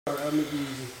make it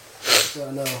easy. So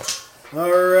I know.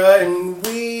 Alright, and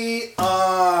we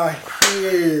are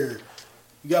here.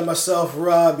 You got myself,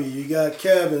 Robbie. You got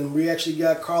Kevin. We actually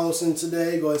got Carlos in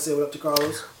today. Go ahead and say what up to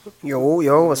Carlos.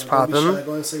 Yo, what's poppin'? Go ahead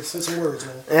and say some words,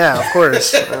 man. Yeah, of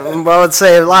course. I would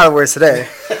say a lot of words today.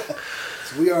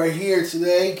 So we are here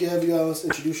today. Kev, you guys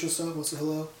introduce yourself. Let's say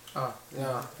hello. Oh,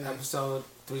 yeah. Episode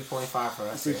 3.5 for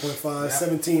us. 3.5, Yep.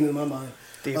 17 in my mind.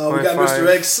 We 3.5. got Mr.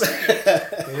 X.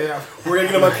 Yeah. We're going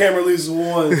to get on my camera at least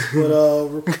once. But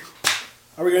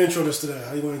how are we going to intro this today?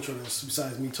 How you going to intro this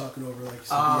besides me talking over like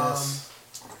CBS?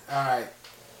 Alright.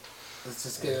 Let's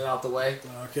just get it out the way.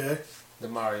 Okay. The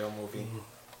Mario movie.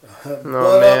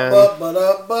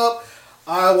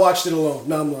 I watched it alone.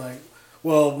 Now I'm like,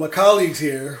 well, my colleagues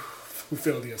here, who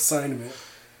failed the assignment,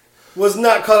 was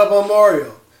not caught up on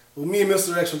Mario. Well, me and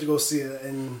Mr. X went to go see it,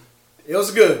 and it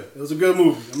was good. It was a good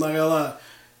movie. I'm not gonna lie.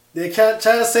 They can't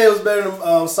try to say it was better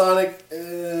than Sonic.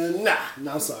 Nah,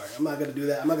 I'm sorry. I'm not gonna do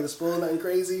that. I'm not gonna spoil nothing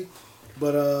crazy.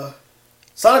 But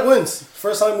Sonic wins.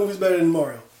 First Sonic movie is better than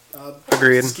Mario.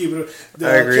 Agreed. Just keep it. I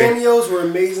The agree. cameos were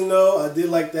amazing, though. I did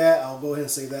like that. I'll go ahead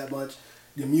and say that much.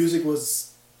 The music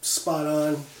was spot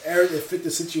on. It fit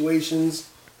the situations.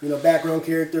 You know, background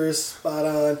characters spot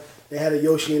on. They had a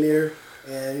Yoshi in there,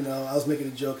 and I was making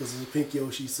a joke because it's a pink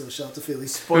Yoshi. So shout out to Philly.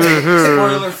 Spoiler free.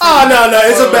 Oh no,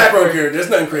 it's a background character. It's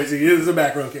nothing crazy. It is a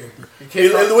background character. And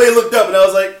the way it looked up, and I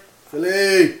was like,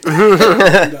 Philly.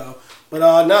 But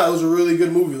no, it was a really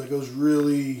good movie. Like it was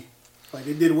really. Like,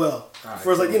 they did well. Right,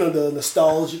 First, like, the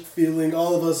nostalgic feeling,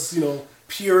 all of us,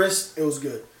 purists, it was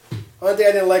good. Only thing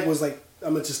I didn't like was, like,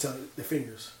 I'm going to just tell you, the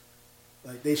fingers.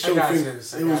 Like, they showed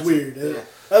fingers. It was weird. Yeah.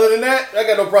 Other than that, I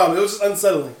got no problem. It was just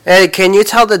unsettling. Hey, can you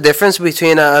tell the difference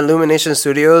between Illumination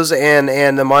Studios and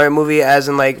the Mario movie, as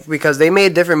in, like, because they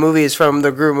made different movies from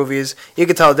the group movies? You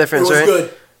could tell the difference, right? It was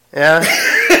good.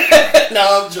 Yeah?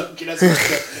 No, I'm joking. That's not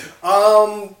good.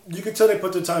 You could tell they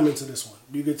put their time into this one.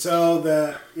 You could tell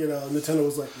that, Nintendo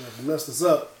was like, you messed this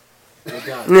up.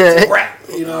 Yeah. Crap,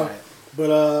 Right.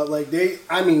 But,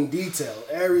 detail.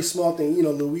 Every small thing,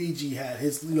 Luigi had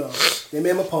his, they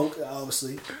made him a punk,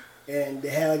 obviously. And they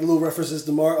had, like, little references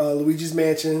to Luigi's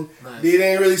Mansion. Nice. They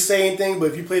didn't really say anything,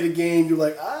 but if you play the game, you're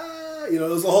like, it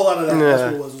was a whole lot of that. Yeah. That's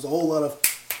what it was. It was a whole lot of,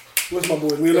 what's my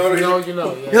boy? You know.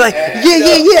 Yeah. You're like,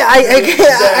 yeah,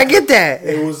 I get that.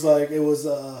 It was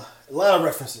a lot of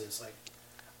references. Like,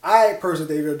 I personally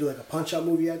think they're going to do like a Punch-Out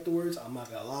movie afterwards. I'm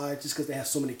not going to lie, just because they have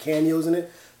so many cameos in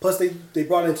it. Plus, they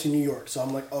brought it into New York, so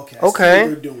I'm like, okay, I see what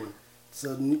they're doing.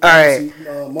 So, right.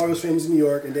 Mario's famous in New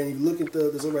York, and then you look at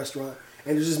there's a restaurant,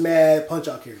 and there's just mad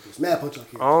Punch-Out characters.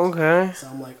 Okay. So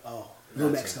I'm like, oh, Lil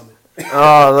Max coming.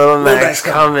 Oh, Little Max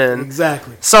coming.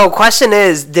 Exactly. So, question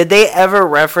is, did they ever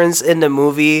reference in the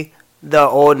movie the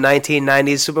old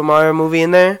 1990s Super Mario movie in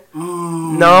there?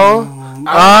 No?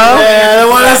 I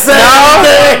want to say.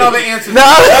 I don't know the answer. No. I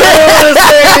don't want to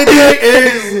say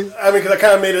anything. Because I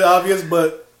kind of made it obvious,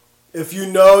 but if you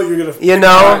know, you're gonna You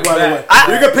know? right away. I-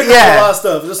 You're gonna pick yeah. up a lot of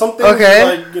stuff. There's some things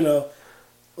Okay.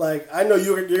 like I know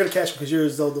you're gonna catch it because you're a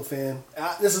Zelda fan.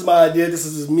 This is my idea. This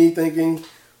is me thinking.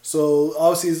 So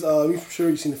obviously, I'm sure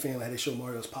you've seen the fan like they show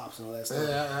Mario's pops and all that stuff.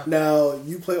 Yeah. Now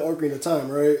you play Ocarina of Time,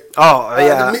 right? Oh,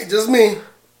 yeah. Just me.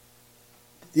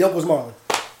 The uncle's Marlon.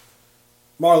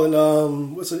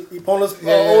 Marlon, what's it? Epona's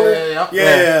owner?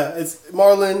 Yeah. It's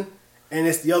Marlon, and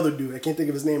it's the other dude. I can't think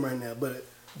of his name right now, but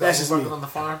that's just me. Working on the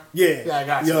farm. Yeah. Yeah, I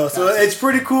got you. Yo, so it's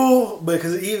pretty cool,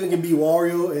 because it even can be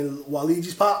Wario and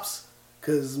Waluigi's pops,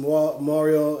 because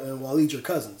Mario and Waluigi are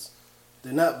cousins.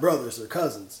 They're not brothers; they're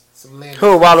cousins.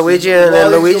 Who, Waluigi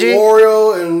and Luigi?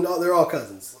 Wario, and they're all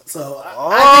cousins. So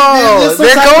Oh,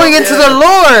 they're going into the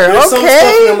lore. There's some stuff,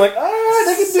 Okay. and I'm like,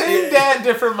 they can do Same it. dad,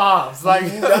 different moms. Like,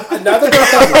 Not that they're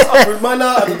cousins. With my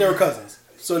knowledge, I think they were cousins.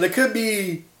 So they could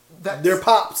be their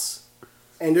pops,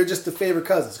 and they're just the favorite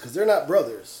cousins because they're not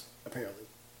brothers. Apparently.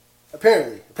 I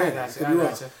got you. Could be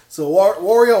wrong. So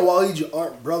Wario and Waluigi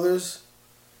aren't brothers;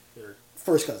 they're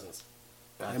first cousins.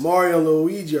 Gotcha. And Mario and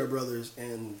Luigi are brothers,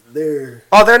 and they're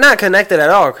Oh, they're not connected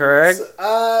at all, correct?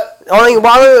 Only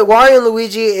Wario and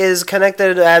Luigi is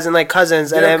connected as in like cousins,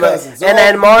 They're and then, cousins. and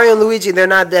then Mario and Luigi, they're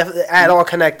not at all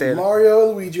connected. Mario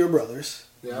and Luigi are brothers.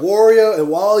 Yep. Wario and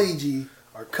Waluigi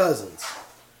are cousins.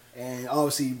 And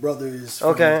obviously brothers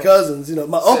from cousins.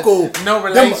 My uncle. No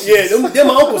relations. They're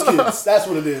my uncle's kids. That's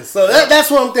what it is. So that's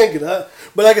what I'm thinking. But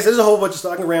like I said, there's a whole bunch of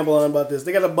stuff. I can ramble on about this.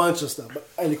 They got a bunch of stuff. But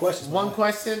any questions? One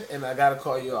question, and I gotta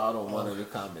call you out on one of your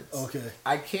comments. Okay.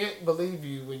 I can't believe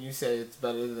you when you say it's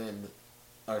better than,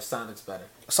 or Sonic's better.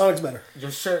 Sonic's better.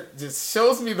 Your shirt just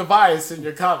shows me the bias in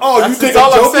your comments. Oh, you that's think just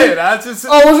all I'm I'm joking? saying. I just,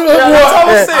 Oh, what's yeah, that's all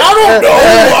I'm saying. I don't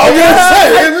know. I'm just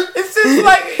saying. It's just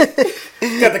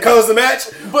like. Got the colors to match.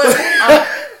 But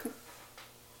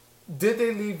did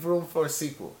they leave room for a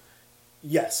sequel?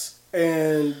 Yes,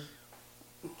 and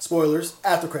spoilers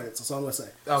after credits. That's all I'm gonna say.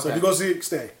 So Okay. if you go see it,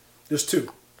 stay. There's two.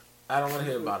 I don't want to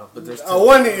hear about them, but there's two.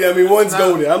 One's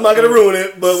golded. I'm not gonna ruin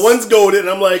it, but one's golded, and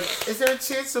I'm like, Is there a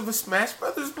chance of a Smash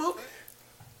Brothers movie?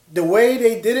 the way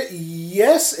they did it,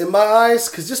 yes, in my eyes,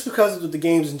 just because of the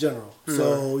games in general.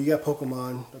 So you got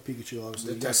Pokemon, Pikachu,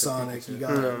 obviously. You got Detective Sonic. Pikachu. You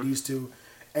got these two.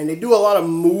 And they do a lot of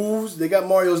moves. They got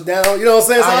Mario's down. You know what I'm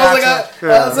saying? So I I was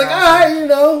gotcha. like, all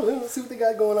right, let's see what they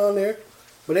got going on there.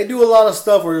 But they do a lot of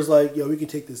stuff where it's like, yo, we can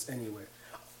take this anywhere.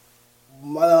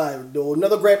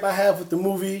 Another gripe I have with the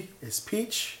movie is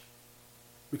Peach.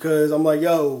 Because I'm like,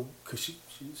 yo, because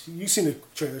you seen the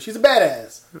trailer. She's a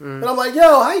badass. And I'm like,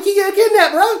 yo, how you keep getting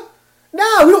kidnapped, bro?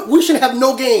 Nah, we shouldn't have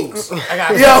no games. I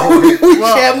got Yo, we should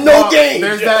have no games.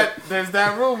 There's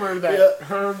that rumor that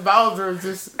her and Bowser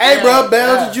just. Hey, bro,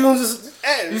 Bowser yeah. Jr. is.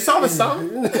 Hey, You saw the song?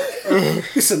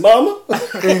 he said, "Mama."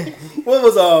 What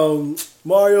was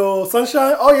Mario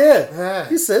Sunshine? Oh yeah. Yeah.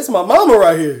 He said, "It's my mama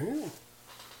right here."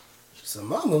 She said,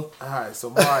 "Mama." All right, so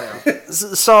Mario,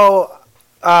 So,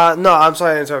 no, I'm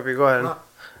sorry to interrupt you. Go ahead.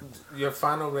 your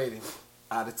final rating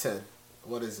out of 10.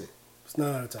 What is it? It's 9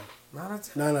 out of 10. 9 out of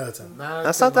 10. 9 out of 10. 9 out of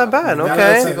That's 10, not that bad, Mario.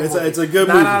 okay. 9 out of 10. It's a good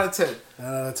 9 movie. out of 10. 9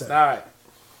 out of 10. All right.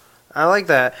 I like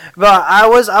that, but I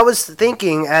was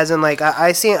thinking, as in like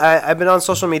I've been on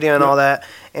social media and all that,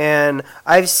 and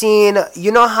I've seen,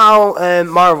 you know how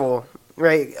Marvel,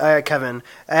 right, Kevin,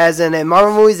 as in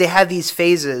Marvel movies they have these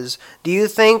phases. Do you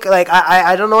think, like,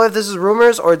 I don't know if this is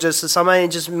rumors or just somebody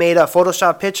just made a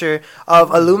Photoshop picture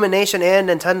of Illumination and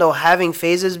Nintendo having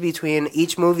phases between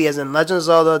each movie, as in Legend of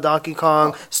Zelda, Donkey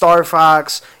Kong, Star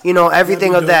Fox,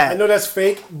 everything of I that. know that's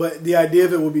fake, but the idea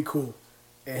of it would be cool.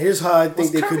 And here's how I think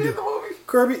Was they Kirby could in do the movie?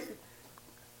 Kirby.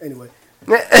 Anyway,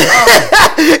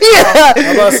 Yeah.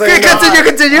 I'm not saying nothing.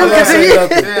 Continue. I'm not saying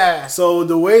nothing. Yeah. So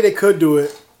the way they could do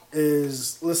it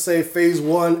is, let's say phase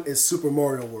 1 is Super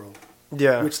Mario World,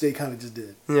 Yeah. which they kind of just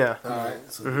did. Yeah. All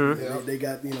right. So they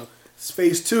got,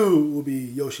 phase 2 will be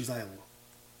Yoshi's Island.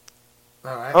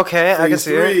 All right. Okay, I can Phase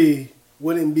see it. 3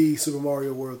 wouldn't be Super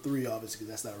Mario World 3, obviously, because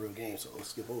that's not a real game, so let's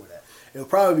skip over that. It'll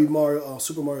probably be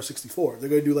Super Mario 64. They're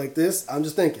going to do like this. I'm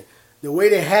just thinking. The way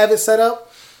they have it set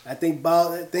up, I think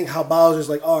how Bowser's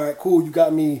like, all right, cool, you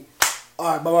got me.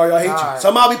 All right, Mario, I hate you. Right. So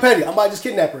I might be petty. I might just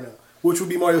kidnap her now, which would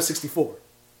be Mario 64.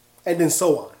 And then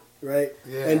so on, right?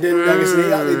 Yeah. And then, like I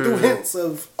said, they do hints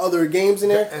of other games in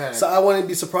there. Yeah. So I wouldn't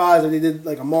be surprised if they did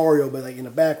like a Mario, but like in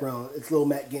the background, it's Lil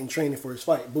Mac getting training for his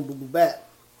fight. Boom, boom, boom, bat.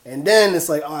 And then it's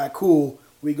like, all right, cool.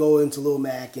 We go into Lil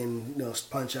Mac and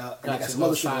Punch Out. And they got Gotcha, some other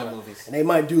little shit side going on. movies. And they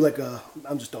might do like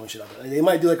I'm just throwing shit out there. They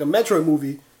might do like a Metroid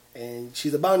movie, and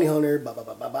she's a bounty hunter. Ba ba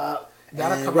ba ba ba.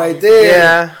 Gotta And come right out there,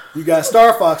 Yeah. you got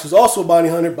Star Fox, who's also a bounty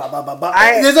hunter. Ba ba ba ba.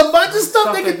 There's a bunch of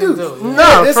stuff they can do. yeah.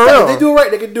 No, this for stuff, real. They do it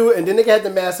right. They can do it, and then they can have the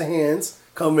master hands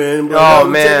come in. Bro, Oh,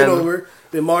 I'm man. taking over.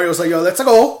 Then Mario's like, yo, let's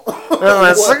go.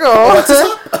 Let's go. What's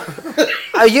up?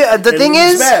 Yeah, the thing we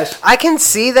is, smash. I can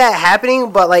see that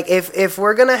happening, but like if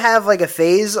we're gonna have like a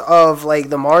phase of like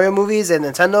the Mario movies and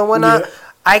Nintendo and whatnot, Yeah.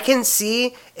 I can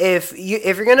see if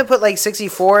you're gonna put like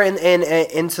 64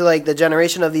 into like the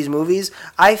generation of these movies,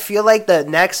 I feel like the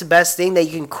next best thing that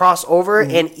you can cross over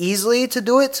Mm-hmm. and easily to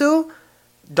do it to,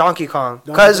 Donkey Kong,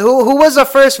 because who was the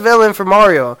first villain for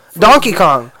Mario? Donkey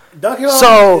Kong. Donkey Kong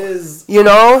So is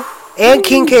and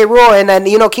King K. Rool, and then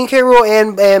King K. Rool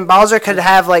and Bowser could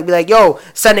have be like, yo,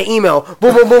 send an email,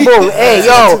 boom, boom, boom, boom. Hey,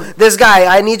 yo, this guy,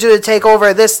 I need you to take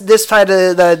over this side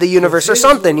of the universe or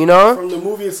something, From the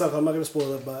movie itself, I'm not gonna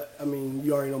spoil it, but I mean,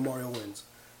 you already know Mario wins.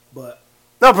 But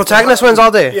No, protagonist wins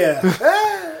all day. yeah,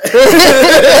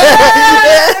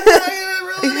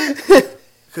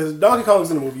 because Donkey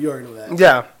Kong's in the movie, you already know that.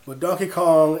 Yeah. But Donkey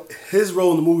Kong, his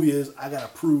role in the movie is I gotta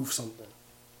prove something.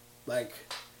 Like,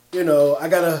 I'm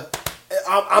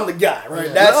the guy, right?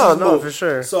 Yeah. That's his No, move. for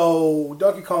sure. So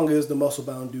Donkey Kong is the muscle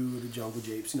bound dude with the jungle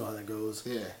japes. You know how that goes.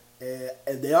 Yeah. And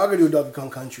if they are gonna do a Donkey Kong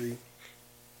Country,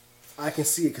 I can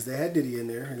see it because they had Diddy in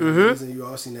there. Mm-hmm. You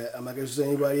all seen that. I'm not gonna say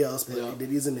anybody else, but Yeah.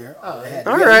 Diddy's in there. Oh, They had-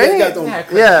 all you got- right. you got them.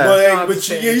 Yeah. But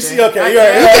you see, okay, I you're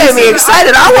right. You getting me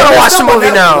excited. I want to watch the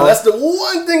movie now. That's the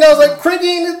one thing I was like, Cranky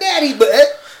ain't his daddy, but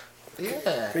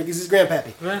Yeah. Cranky's his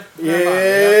grandpappy. Yeah.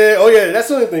 Yeah. Oh yeah, that's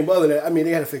the only thing. But other than that, I mean,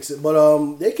 they had to fix it.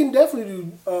 But they can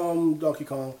definitely do Donkey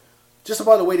Kong, just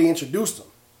about the way they introduced him.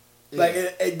 Like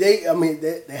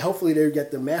they hopefully they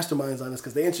get the masterminds on this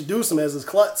because they introduced him as his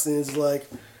klutz and it's like,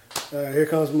 here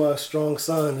comes my strong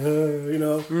son,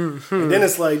 And then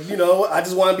it's like, I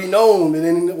just want to be known. And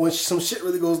then when some shit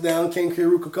really goes down, King K.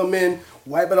 Rool could come in,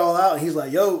 wipe it all out, and he's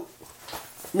like, yo,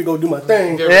 Let me go do my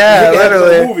thing. Yeah, They had their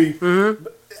own literally. movie.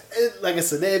 But like I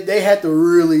said, they had to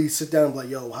really sit down and be like,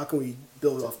 yo, how can we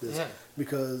build off this? Yeah.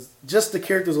 Because just the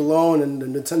characters alone and the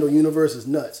Nintendo universe is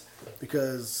nuts.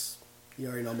 Because you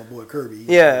already know my boy Kirby.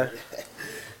 Yeah.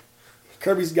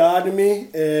 Kirby's God to me,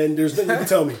 and there's nothing you can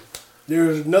tell me.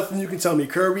 There's nothing you can tell me.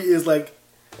 Kirby is like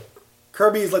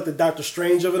the Doctor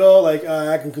Strange of it all. Like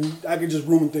I can just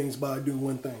ruin things by doing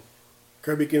one thing.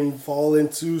 Kirby can fall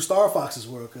into Star Fox's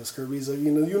world because Kirby's a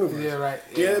universe. Yeah, right.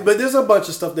 Yeah, but there's a bunch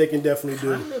of stuff they can definitely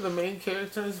do. Kind of the main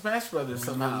character in Smash Brothers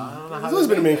somehow. I don't know how. He's always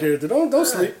they been the main made character. Don't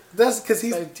sleep. That's because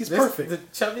he's Like, perfect. The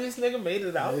chubbiest nigga made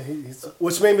it out.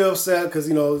 Which made me upset because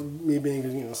me being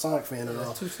a Sonic fan and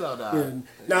all. It's too slow down.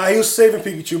 Yeah. Nah, he was saving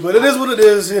Pikachu, but it is what it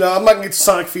is. I'm not gonna get to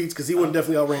Sonic feats because he would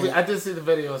definitely outran him. I did see the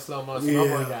video in slow motion. Yeah. Oh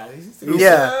my god.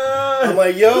 Yeah. I'm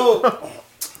like, yo.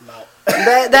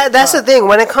 That's the thing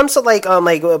when it comes to like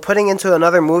putting into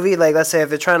another movie, like let's say if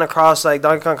they're trying to cross like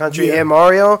Donkey Kong Country and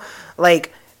Mario,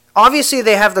 like obviously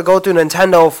they have to go through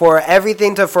Nintendo for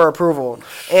everything for approval.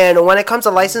 And when it comes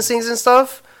to licensings and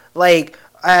stuff, like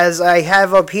as I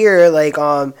have up here, like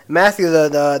Matthew,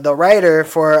 the writer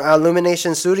for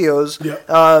Illumination Studios,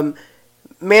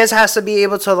 Mans has to be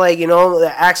able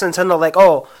to ask Nintendo like,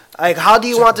 oh, like how do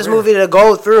you want this movie to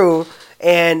go through?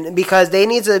 And because they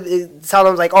need to tell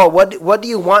them like, oh, what do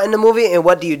you want in the movie and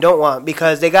what do you don't want?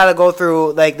 Because they got to go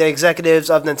through like the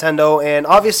executives of Nintendo, and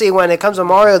obviously when it comes to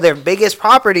Mario, their biggest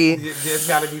property, it's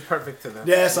got to be perfect to them.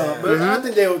 Yeah, but I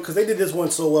think because they did this one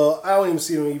so well, I don't even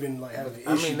see them even like having an issue.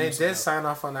 I mean, they did sign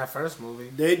off on that first movie.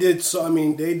 They did so. I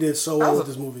mean, they did so well with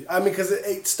this movie. I mean, because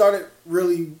it started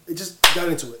really, it just got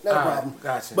into it. Not a problem.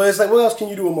 Gotcha. But it's like, what else can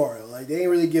you do with Mario? Like they ain't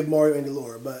really give Mario any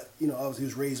lore, but obviously he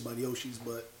was raised by the Yoshis,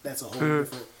 but that's a whole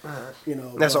different,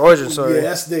 That's an origin story. Yeah,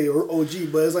 that's the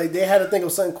OG. But it's like they had to think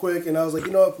of something quick, and I was like,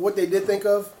 what they did think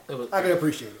of, I can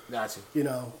appreciate it. Gotcha.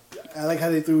 I like how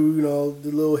they threw,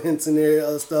 the little hints in there,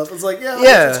 other stuff. It's like,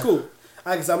 it's cool.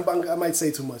 I guess I might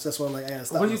say too much. That's why I'm like,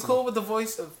 stop. Were you cool with the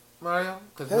voice of Mario?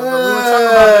 Because we were talking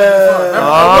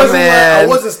about this before. I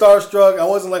wasn't starstruck. I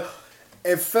wasn't like,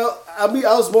 it felt. I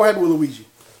was more happy with Luigi.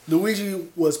 Luigi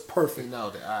was perfect.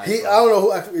 I don't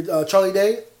know who. Charlie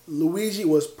Day. Luigi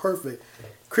was perfect.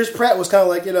 Chris Pratt was kind of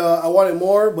like, I wanted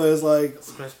more, but it's like... It's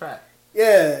Chris Pratt.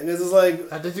 Yeah, because it's like...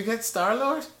 Did you get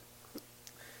Star-Lord?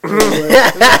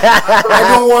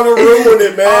 I don't want to ruin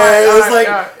it,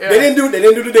 man. They didn't do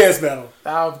the dance battle.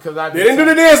 They didn't do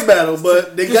the dance battle,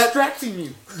 but they distracting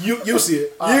you. You'll see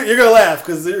it. You're going to laugh,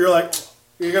 because you're like...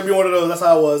 You're going to be one of those. That's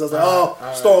how it was. I was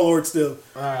like, Star-Lord still.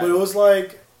 But it was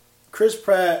like... Chris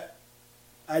Pratt,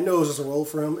 I know it was just a role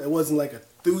for him. It wasn't like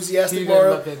enthusiastic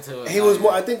Mario. Look into it. He was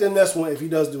more. I think the next one, if he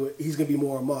does do it, he's gonna be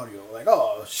more Mario. Like,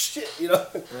 oh shit, he's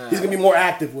gonna be more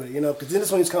active with it, because in this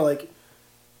one he's kind of like,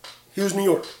 he was New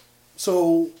York.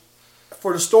 So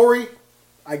for the story,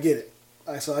 I get it.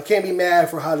 So I can't be mad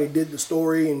for how they did the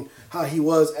story and how he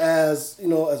was as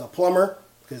as a plumber,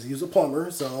 because he was a plumber.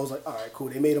 So I was like, all right, cool.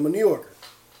 They made him a New Yorker.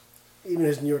 Even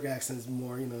his New York accent is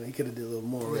more, he could have did a little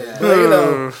more with it.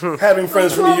 But, having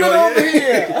friends from New York. I'm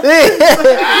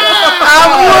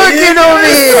working over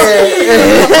here.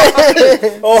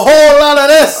 A whole lot of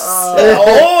this. A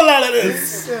whole lot of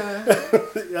this.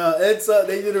 It's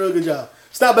they did a really good job.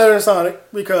 It's not better than Sonic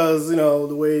because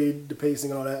the way the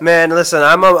pacing and all that. Man, listen,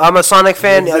 I'm a Sonic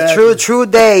fan. Exactly. A true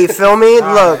day. Feel me?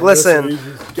 Look, listen.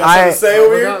 Got something to say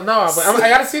over here? No, but I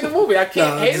gotta see the movie. I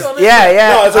can't hate on it.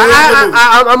 Yeah. No, it's a really good movie.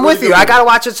 I'm with you. I gotta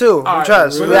watch it too.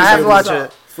 Trust. Really I have to watch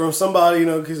it. From somebody,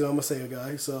 because I'm a Sega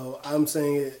guy, so I'm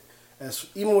saying it as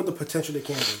even with the potential they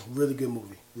can do. Really good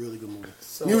movie. Really good movie.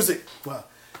 So, music. Wow.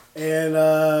 And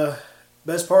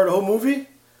best part of the whole movie.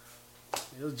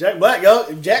 It was Jack Black,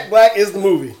 yo. Jack Black is the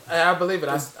movie. I believe it.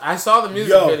 I saw the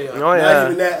music video. Oh, yeah. Not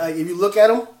even that. Like, if you look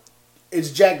at him, it's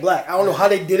Jack Black. I don't know how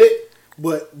they did it,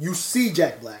 but you see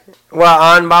Jack Black. Well,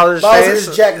 on Bowser's face?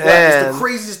 Is Jack Black. It's the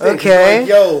craziest thing. Okay. Like,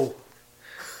 yo,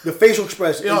 the facial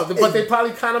expression. But they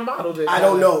probably kind of modeled it. I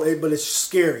don't know, but it's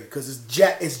scary because it's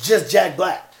just Jack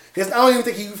Black. I don't even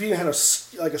think he even had a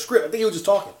script. I think he was just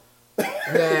talking.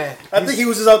 Yeah. I think he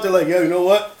was just out there like, yo, you know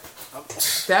what?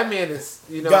 That man is,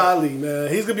 godly,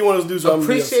 man. He's gonna be one of those dudes.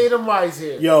 Appreciate him wise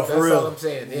here. Yo, for real. That's all I'm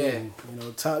saying. Yeah.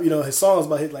 His songs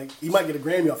about hit like he might get a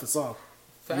Grammy off his song.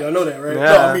 Facts. Y'all know that, right? Yeah.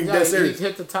 No, I mean that's serious. He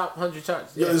hit the top 100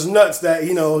 charts. Yo, it's nuts that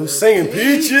he's singing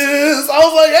Peaches. I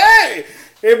was like, hey.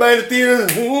 Everybody in the theater. I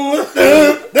was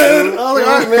like, all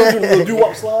right, man, do a little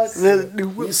doo-wop slide.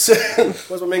 Once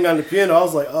my man got on the piano, I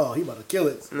was like, oh, he about to kill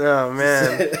it. Oh,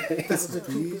 man.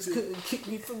 Couldn't keep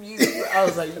me from you. I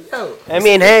was like, yo. I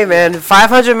mean, hey, man,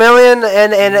 $500 million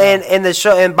in the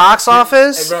show in box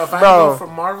office, Hey, bro, if I go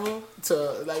from Marvel to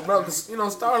like, bro, because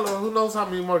Star-Lord, who knows how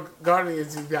many more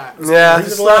Guardians he got? Yeah. He's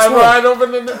Just the last slide one. right over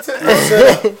the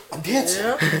Nintendo. I'm dancing.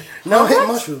 Yeah. Now hit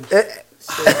mushrooms.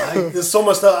 There's so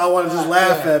much stuff I want to just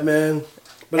laugh at, man.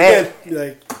 But again,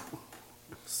 like,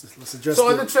 let's address. So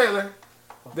in the trailer,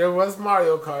 there was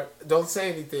Mario Kart. Don't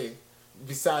say anything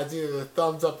besides either the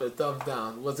thumbs up or thumbs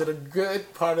down. Was it a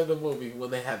good part of the movie when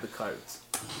they had the carts,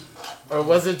 or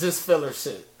was it just filler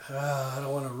shit? I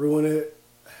don't want to ruin it.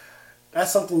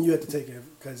 That's something you have to take in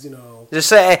because Just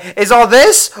say, is all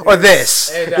this or this?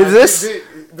 And, Is this?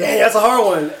 Dang, that's a hard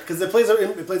one because it plays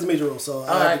a major role. So All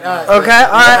right. Okay, all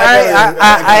right.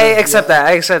 I accept that.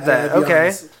 I accept that. Okay.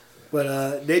 Honest.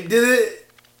 But they did it.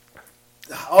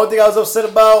 The only thing I was upset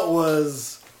about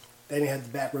was they didn't have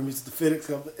the background music to fit it.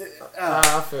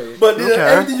 I feel you. But Okay.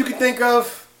 everything you can think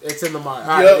of, It's in the Mario. All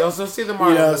right, Yep. you also see the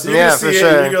Mario. so you Yeah, can for see it.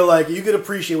 sure. And you could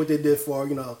appreciate what they did for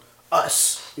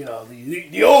us.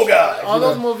 The old guys. All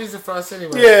those movies are for us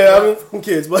anyway. Yeah, I mean, from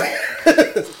kids, but they're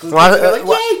like, yay,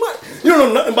 what? You don't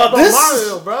know nothing about this.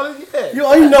 Mario, brother. Yeah.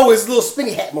 All you know is little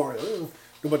spinny hat Mario. You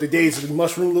know about the days of the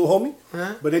mushroom little homie.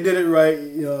 Huh? But they did it right.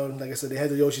 Like I said, they had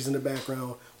the Yoshis in the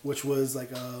background, which was like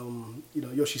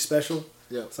Yoshi special.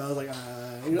 Yeah. So I was like,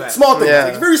 Back. small things, Yeah.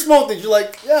 like very small things. You're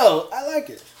like, yo, I like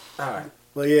it. All right.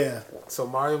 But yeah, So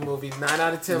Mario movie, 9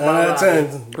 out of 10. 9 out of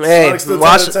 10. Hey, Sonic's still 10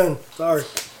 watch out of 10. Sorry.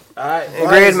 All right.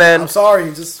 Agreed, man. I'm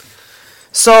sorry. Just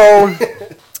So,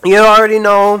 you already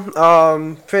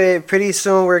know, pretty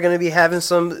soon we're going to be having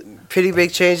some pretty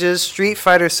big changes. Street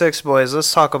Fighter 6, boys.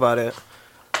 Let's talk about it.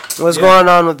 What's going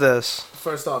on with this?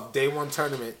 First off, day one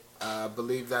tournament. I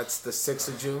believe that's the 6th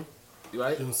of June. You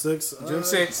right? June 6th. June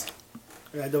 6th.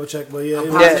 Yeah, double check, but yeah, I'm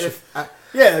it- positive.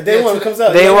 day Yeah, one to- comes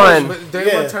out. Day Yeah, one. But day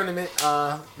Yeah. one tournament.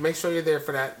 Make sure you're there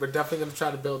for that. We're definitely gonna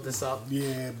try to build this up.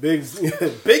 Yeah, big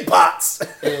big pots.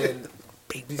 And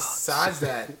besides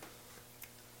that,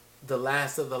 the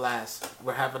last of the last.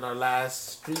 We're having our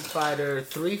last Street Fighter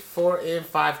 3, 4, and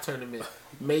 5 tournament,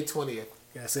 May 20th.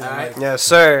 Yeah, say All that right. right. Yes,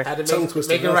 sir. Had to Tongue make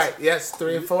twister, it yes. right. Yes,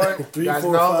 3 and 4. 3, you guys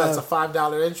 4, know 5. that's a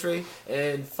 $5 entry,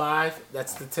 and 5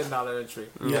 that's the $10 entry.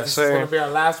 Yes, It's sir. gonna be our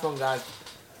last one, guys.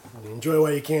 Enjoy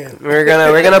while you can. We're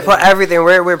gonna put everything.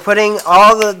 We're putting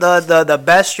all the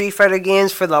best Street Fighter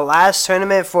games for the last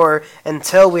tournament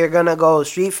until we're gonna go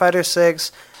Street Fighter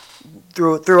 6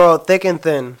 throughout thick and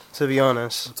thin. To be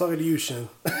honest. I'm talking to you, Shin.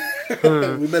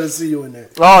 We better see you in there.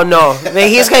 Oh no, man,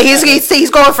 he's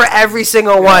going for every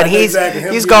single one. He's exactly.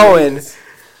 He'll he's be going.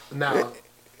 Now,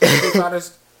 Street Fighter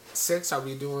 6, are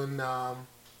we doing?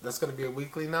 That's gonna be a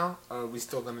weekly now, or are we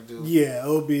still gonna do? Yeah, that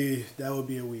would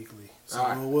be a weekly. So All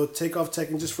right. we'll take off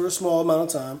Tekken just for a small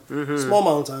amount of time. Small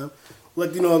amount of time.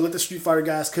 Let the Street Fighter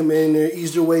guys come in there,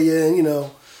 ease their way in,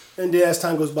 and then as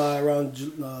time goes by, around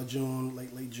June,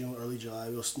 late June, early July,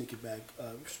 we'll sneak it back.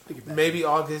 Maybe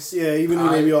August. Yeah, even All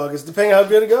maybe right. August, depending how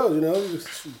good it goes.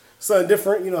 Something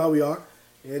different. You know how we are.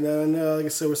 And then, like I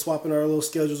said, we're swapping our little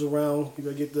schedules around. We're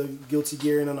gonna get the Guilty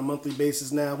Gear in on a monthly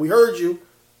basis now. We heard you.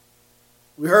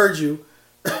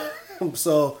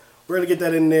 So we're gonna get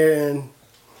that in there, and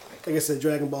like I said,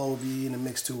 Dragon Ball will be in the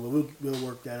mix too. But we'll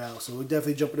work that out. So we'll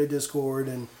definitely jump in the Discord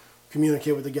and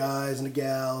communicate with the guys and the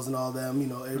gals and all them.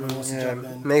 Everyone wants to jump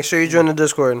in. Make sure you join the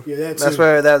Discord. Yeah, that that's too.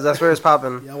 where it's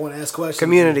popping. Yeah, I want to ask questions.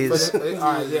 Communities. All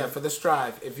right, yeah, for the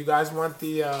Strive. If you guys want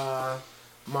the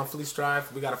monthly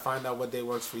Strive, we gotta find out what day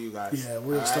works for you guys. Yeah,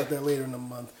 we're gonna All start right? that later in the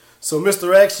month. So,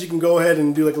 Mr. X, you can go ahead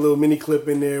and do like a little mini clip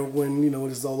in there when when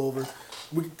this is all over.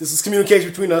 This is communication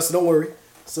between us, so don't worry.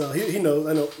 So he knows.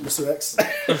 I know, Mr. X.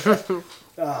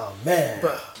 Oh man.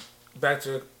 But back to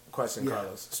your question, Yeah.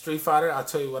 Carlos. Street Fighter. I'll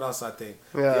tell you what else I think.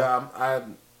 Yeah.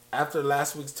 After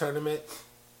last week's tournament,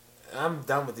 I'm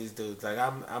done with these dudes. Like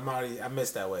I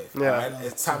missed that wave. Yeah. Alright?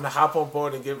 It's time to hop on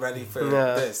board and get ready for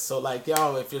Yeah. this. So like,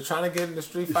 yo, if you're trying to get into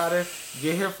Street Fighter,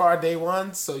 get here for our day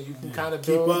one so you can kind of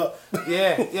Keep build. up.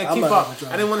 Yeah, I'm keep not up. gonna try.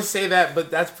 I didn't want to say that, but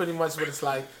that's pretty much what it's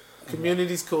like.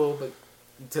 Community's cool, but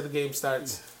until the game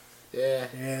starts, yeah.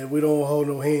 And we don't hold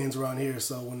no hands around here.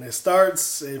 So when it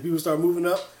starts and people start moving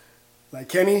up, like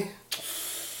Kenny,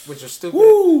 With your stupid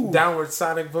Woo! downward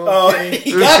sonic boom. oh, Kenny.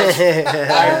 he got you.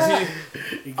 IG.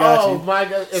 He got Oh you. my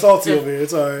god! Salty over here.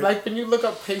 It's all right. Like when you look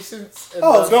up patience in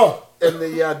Oh, it's gone. in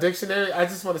the dictionary, I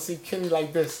just want to see Kenny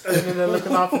like this, and then they're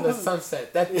looking off in the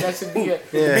sunset. That should be it.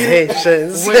 Yeah, hey,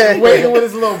 shit. Waiting with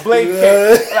his little blade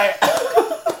kick. Like,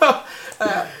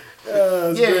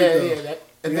 It's yeah, great, though. yeah.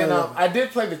 And then Yeah. I did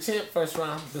play the champ first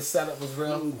round. The setup was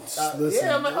real. Listen.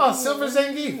 Yeah, I'm like, oh, Silver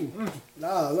Zangief.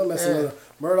 Nah, I'm not messing Yeah.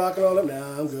 with Murdoch and all that.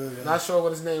 Nah, I'm good. Yeah. Not sure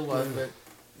what his name was, but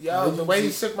yo, the way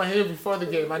he shook my hand before the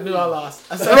game, I knew I lost.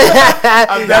 I said,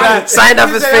 I'm done. Signed up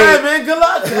He his said, fate. "All right, man, good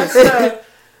luck." I said,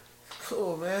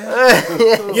 cool, man.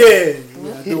 Yeah,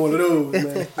 I do one of those,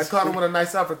 man. I caught him with a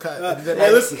nice uppercut. And then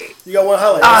Hey, listen, you got one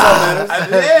highlight. That's all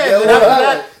that matters. and one after that,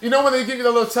 highlight. you know when they give you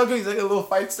the little chunky, he's like a little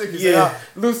fight stick. He's Yeah. like,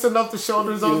 loosen up the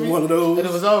shoulders on me. One of those. And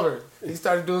it was over. He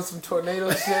started doing some tornado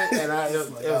shit, and it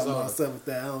was I'm over. upset with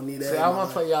that. I don't need that. See, I don't want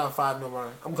to play y'all 5 no more.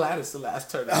 I'm glad it's the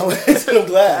last tournament. I'm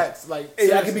glad. Facts, like,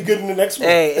 Hey, I could be good in the next one.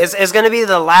 Hey, it's gonna be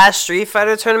the last Street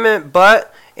Fighter tournament,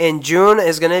 but in June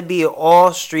is gonna be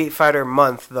all Street Fighter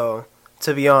month, though.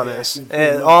 To be honest,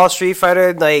 and all Street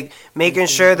Fighter, like making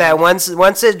sure that once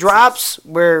it drops,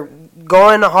 we're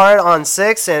going hard on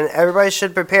 6, and everybody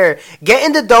should prepare. Get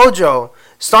in the dojo,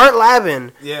 start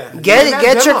labbing. Yeah.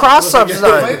 Get your cross ups Play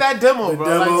done. that demo, bro.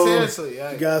 Demo, Like, seriously.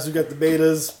 Yeah. the guys who got the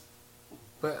betas.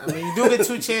 But, I mean, you do get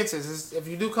 2 chances. If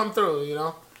you do come through, you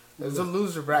know. There's a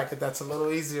loser bracket that's a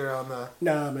little easier on the...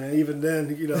 Nah, man. Even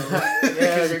then, you know.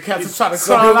 Yeah, the cats are trying to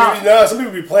some crawl people, out. nah, some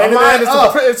people be playing Mine,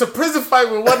 that. it's a prison fight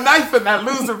with one knife in that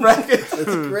loser bracket.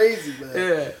 It's crazy, man.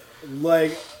 Yeah.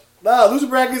 Like, nah, loser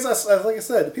brackets. Like I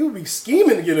said, people be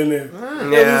scheming to get in there.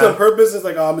 They Yeah. lose on purpose. It's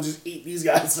like, oh, I'm gonna just eat these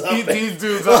guys up. Eat these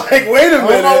dudes up. Like, wait a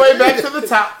minute. On my way back to the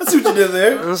top. That's what you did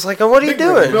there. I was like, what are you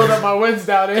doing? Build up my wins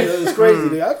down there. It's crazy.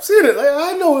 Dude. I've seen it. Like,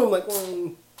 I know him. Like,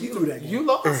 you threw that. You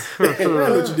lost. I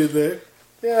know what you did there.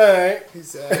 Yeah, all right. He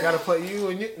said, I gotta play you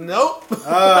and you. Nope.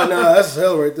 Nah, that's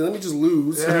hell right there. Let me just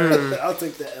lose. Yeah. I'll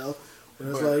take the L. But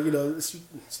it's like, you know, it's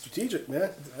strategic, man.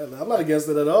 I'm not against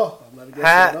it at all. I'm not against it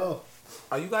at all.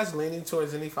 Are you guys leaning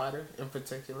towards any fighter in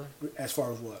particular? As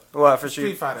far as what? What for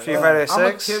Street Fighter. Street Fighter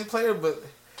I'm a 6? kid player, but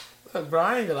look, bro,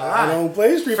 I ain't gonna I lie. don't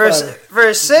play Street For Fighter.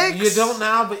 for 6? You don't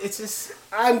now, but it's just.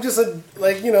 I'm just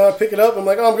like, you know, I pick it up. I'm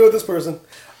like, oh, I'm good with this person.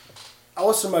 I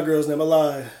what's my girl's name? I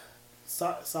lied.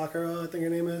 Sakura, I think her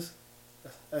name is.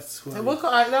 That's who. Hey,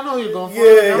 I know who you're going for.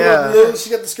 Yeah. She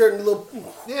got the skirt and the little.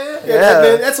 Yeah.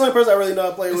 Yeah. That's the only person I really know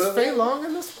I play Is with. Fei Long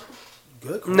in this one?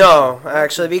 Good. No,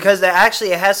 actually, because it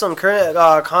has some current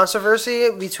controversy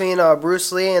between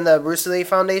Bruce Lee and the Bruce Lee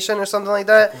Foundation or something like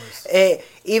that.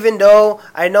 Even though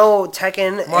I know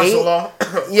Tekken 8, Martial law.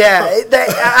 yeah,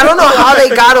 I don't know how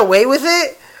they got away with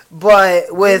it,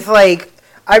 but with like,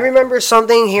 I remember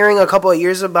hearing a couple of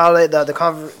years about it,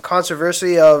 the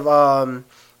controversy of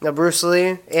Bruce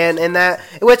Lee and that,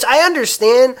 which I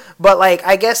understand, but like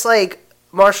I guess like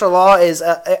martial law is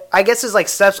I guess is like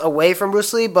steps away from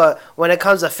Bruce Lee, but when it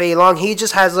comes to Fei Long, he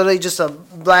just has literally just a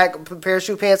black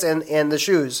parachute pants and the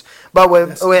shoes. But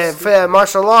with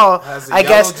martial law, Has a I yellow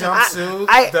guess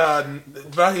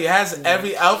jumpsuit. Bro, he has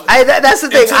every outfit. that's the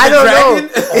thing. Into I the don't dragon?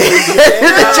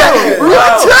 know.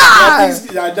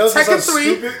 I know this Tekken sounds 3,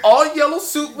 stupid. all yellow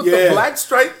suit with Yeah. the black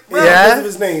stripe. Yeah. Because of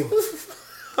his name.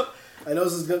 I know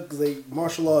this is good because they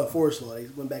martial law and forest law. They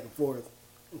went back and forth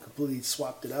and completely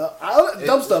swapped it out.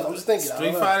 Dumb stuff. I'm just thinking. I Street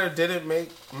don't know. Fighter didn't make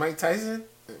Mike Tyson.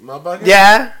 Am I bugging?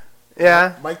 Yeah.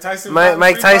 Mike Tyson. Mike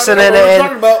Street Tyson Fighter? I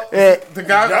don't know what you're talking about. The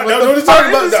guy I with don't know what the you're talking fire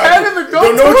in about. his head and the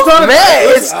Don't know what you're goatee? talking Man, about.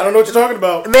 it's- Listen, I don't know what you're talking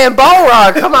about. Man,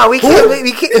 Balrog, come on, we can't.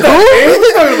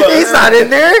 Who? He's not in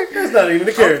there. He's not even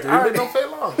a character. All right, don't Fei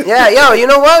Long. Yeah, yo, you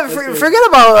know what? Forget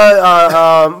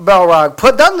about Balrog.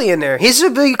 Put Dudley in there. He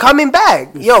should be coming back.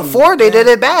 Yo, 4 they did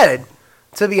it bad.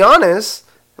 To be honest,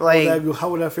 like How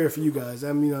would that fare for you guys?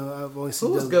 I mean, I've only seen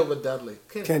Who was Dudley. good with Dudley?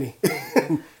 Kenny.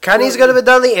 Kenny's good with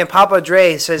Dudley, and Papa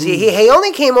Dre says he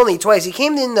only came twice. He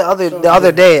came in the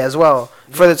other day as well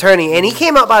for the tourney, and he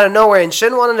came up out of nowhere. And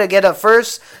Shin wanted to get up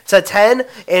first to 10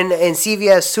 in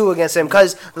CVS 2 against him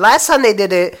because last time they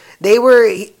did it, they were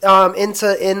in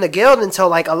the guild until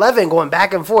like 11, going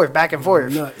back and forth.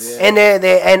 Nuts. And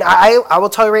I will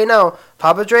tell you right now,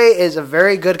 Papa Dre is a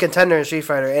very good contender in Street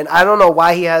Fighter, and I don't know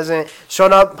why he hasn't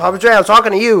shown up. Papa Dre, I'm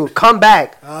talking to you. Come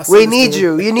back. We need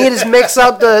you. You need to mix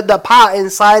up the pot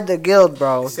inside the guild,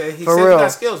 bro. He said For he real. got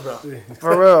skills, bro.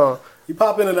 For real. You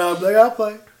pop in and out, I'm like, I'll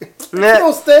play. Yeah. You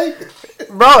don't stay.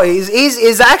 Bro,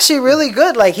 he's actually really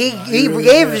good. Like he really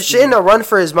gave is, Shin a run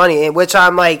for his money, which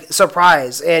I'm like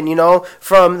surprised. And you know,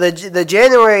 from the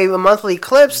January monthly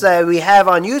clips that we have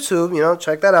on YouTube, you know,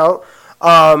 check that out.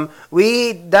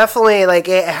 We definitely like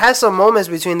it has some moments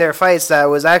between their fights that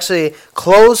was actually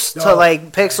close to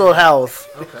like pixel health.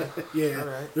 Okay. Yeah,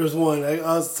 Alright. there was one. I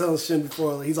was telling Shin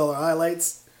before, like, he's all our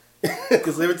highlights.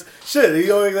 Because he does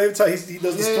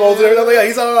the scrolls and everything. I'm like, yeah,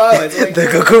 he's on our highlights. I'm like, The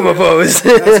Kakuma pose.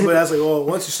 that's like, well,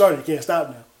 once you started, you can't stop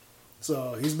now.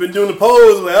 So he's been doing the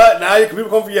pose. Like, all right, now people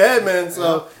come for your head, man.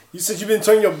 So since you've been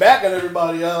turning your back on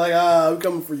everybody, like, we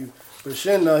coming for you. But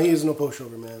Shin, he is no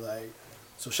pushover, man. Like,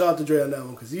 So shout out to Dre on that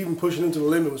one because even pushing him to the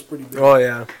limit was pretty big. Oh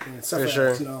yeah, And for except for sure.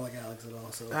 Alex, I don't like Alex at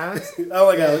all. So Alex? I don't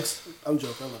like Alex. I'm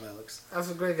joking. I love Alex.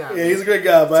 That's a great guy. Yeah, he's a great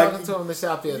guy. But Talking to him in the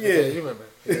shop the other Yeah. day, you remember?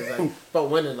 He was like, but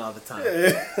winning all the time.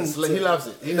 He loves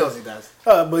it. He knows he does.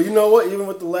 But you know what? Even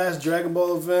with the last Dragon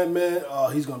Ball event, man,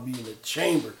 he's gonna be in the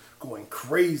chamber going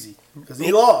crazy because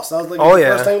he lost. I was like, the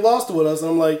first time he lost to us, and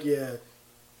I'm like, yeah.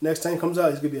 Next time he comes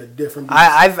out, he's gonna be a different beast.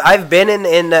 I've been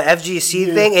in the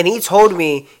FGC thing, and he told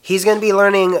me he's gonna be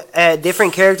learning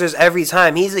different characters every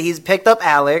time. He's picked up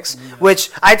Alex, which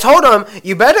I told him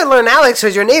you better learn Alex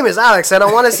because your name is Alex. I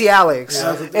don't want to see Alex.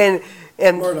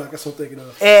 And Murdoch, that's what I'm thinking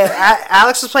of. And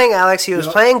Alex was playing Alex. He was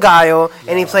playing Guile,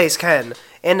 and he plays Ken.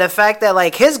 And the fact that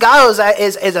like his Guile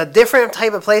is a different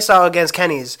type of playstyle against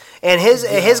Kenny's, and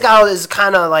his Guile is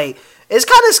kind of like. It's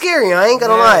kind of scary, I ain't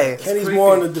gonna lie. Kenny's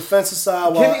more on the defensive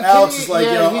side, while Alex is like,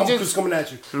 yo, I'm just coming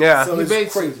at you. Yeah. So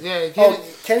it's crazy. Yeah,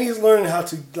 Kenny's learning how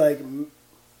to, like,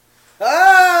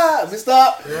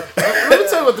 stop. Yeah. Let me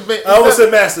tell you what the bait. I almost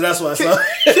said master, that's why I saw.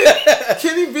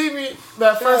 Kenny beat me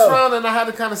that first round, and I had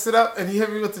to kind of sit up, and he hit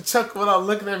me with the chuck without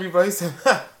looking at me, bro. He said,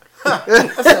 I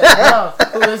said,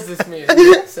 bro, who is this man?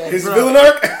 I said, His villain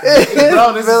arc?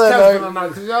 Bro, this is Kevin's villain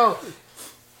arc.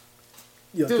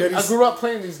 Dude, Kenny's, I grew up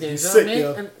playing these games, you know what I mean?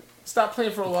 yo. And stopped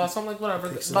playing for a while, so I'm like, whatever.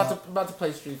 About to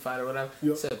play Street Fighter or whatever.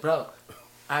 Yep. Said, bro,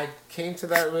 I came to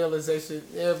that realization,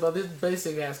 yeah, but these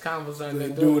basic ass combos aren't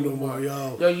Ain't doing doing no no more,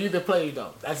 yo. Yo, you either play or you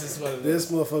don't. That's just what it is.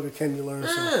 This motherfucker Kenny learns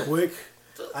so quick.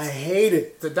 I hate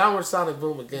it. The downward sonic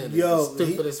boom again. Yo, is the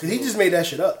stupidest he move. just made that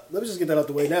shit up. Let me just get that out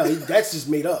the way now. That's just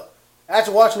made up.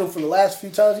 After watching him for the last few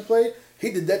times he played, he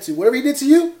did that too. Whatever he did to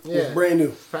you was brand new.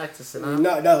 Practicing, huh?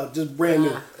 No, just brand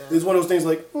new. It's one of those things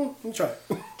like, let me try it.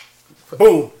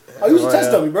 Boom. I use a test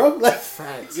dummy, bro. Like,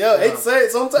 Facts. yo, hate to say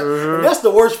it sometimes. And that's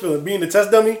the worst feeling, being the test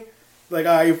dummy. Like,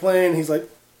 all right, you're playing. He's like,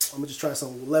 I'm going to just try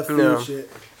some left field shit.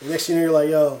 And next thing you're like,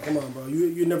 yo, come on, bro.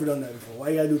 You've never done that before. Why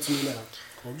you got to do it to me now?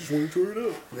 I just want to try it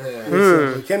out. Yeah.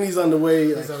 So, Kenny's on the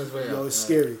way. He's on his way yo, out, it's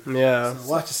scary. Yeah.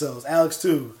 So watch yourselves. Alex,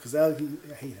 too. Because Alex,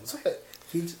 I hate him.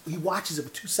 He watches it for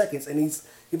 2 seconds and he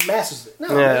masters it. No,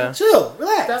 man, chill.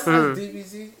 Relax. That's like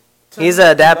DBZ. He's an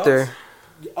adapter.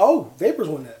 Oh, Vapors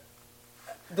won that.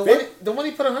 The one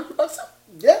he put $100 up?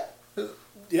 Yeah.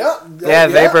 Yeah,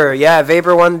 Vapor. Yeah,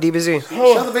 Vapor won DBZ.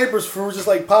 Shout out the Vapors for just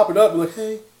like popping up and like,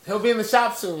 hey. He'll be in the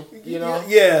shop soon, you know?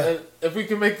 Yeah. And if we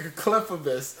can make a clip of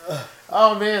this.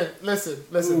 Oh, man. Listen.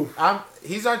 Ooh.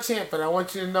 He's our champ, but I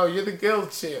want you to know you're the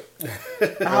guild champ.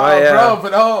 yeah. Bro,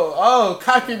 but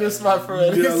cockiness, my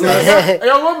friend. He said,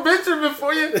 yo, one Benjamin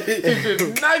for you.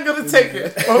 He's not going to take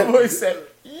it. My boy said,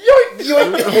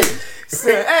 yoink.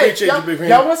 Said, hey, Appreciate you, big man.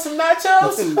 y'all want some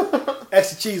nachos?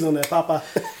 Extra cheese on that, Papa.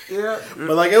 Yeah.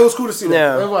 But like, it was cool to see that.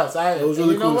 Yeah. It was. It was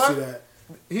really you know cool to what? see that.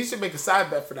 He should make a side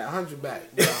bet for that 100 back.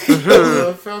 You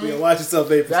know? Feel me? Yeah, watch yourself,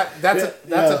 Vapors. That's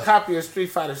a copy of Street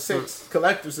Fighter 6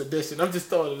 Collector's Edition. I'm just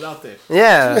throwing it out there.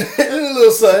 Yeah. A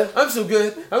little son. I'm so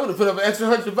good. I'm gonna put up an extra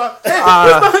 $100. Hey,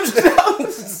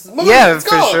 where's my $100? Yeah, Let's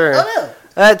for go. sure. Oh, yeah.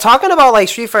 Talking about like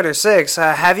Street Fighter 6,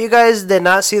 have you guys did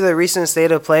not see the recent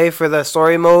state of play for the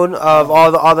story mode of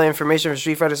all the information for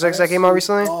Street Fighter 6 that came out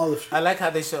recently? I like how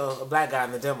they show a black guy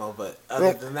in the demo, but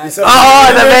other than that, The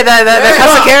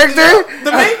custom character?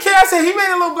 the main character, he made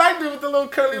a little black dude with the little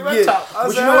curly red top.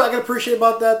 But you know what I can appreciate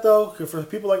about that though? 'Cause for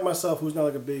people like myself who's not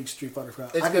like a big Street Fighter fan,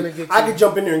 I could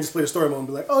jump in there and just play the story mode and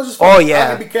be like, oh, it's just fun. Oh, yeah.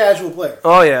 I can be casual player.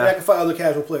 Oh, yeah. I can fight other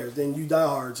casual players. Then you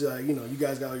diehards, you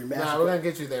guys got all your matches. Nah, we're gonna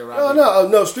get you there, Robbie.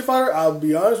 No, Street Fighter, I'll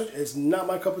be honest with you, it's not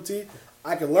my cup of tea.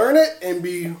 I can learn it and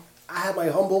I have my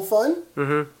humble fun.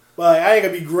 Mm-hmm. But I ain't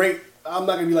gonna be great. I'm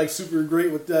not gonna be like super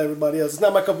great with everybody else. It's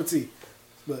not my cup of tea.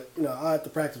 But, I have to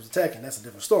practice with Tekken. That's a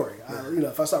different story.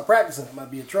 If I start practicing, I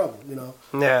might be in trouble,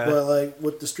 Yeah. But, like,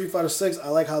 with the Street Fighter 6, I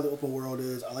like how the open world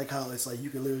is. I like how it's like you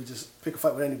can literally just pick a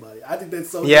fight with anybody. I think that's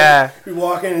so Yeah. good. We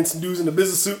walk in and some dudes in a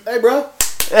business suit. Hey, bro.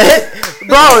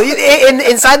 Bro,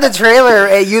 inside the trailer,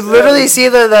 you literally see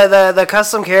the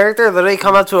custom character literally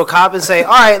come up to a cop and say,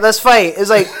 all right, let's fight. It's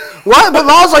like, what? But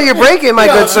laws are you breaking, my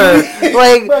good sir?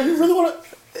 Like, Bro, you really want to...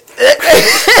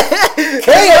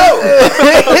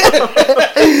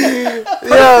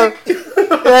 Yo,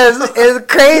 it's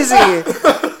crazy.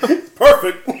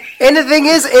 Perfect. And the thing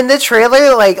is, in the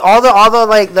trailer, like all the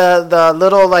like the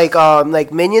little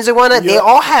like minions and whatnot, they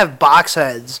all have box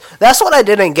heads. That's what I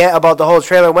didn't get about the whole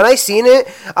trailer. When I seen it,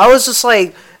 I was just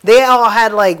like, they all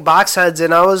had like box heads,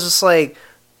 and I was just like,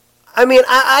 I mean,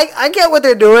 I get what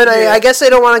they're doing. I guess they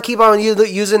don't want to keep on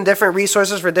using different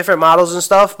resources for different models and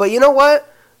stuff. But you know what?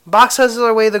 Box sets are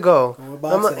the way to go. Going with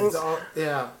box I'm-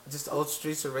 sets. Just old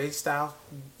Streets of Rage style.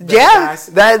 Yeah,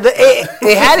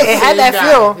 it had that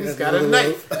feel. He's got a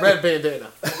knife, red bandana.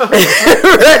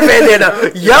 Red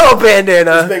bandana, yellow It's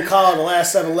bandana. been called the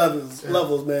last 7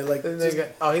 levels, man. Like, And just,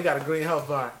 he got a green health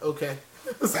bar. Okay.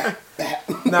 bat.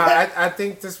 Nah, I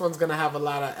think this one's gonna have a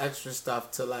lot of extra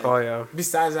stuff to like. Oh, yeah.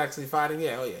 Besides actually fighting,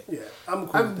 yeah, oh yeah. Yeah, I'm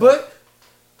cool. with that. But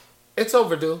it's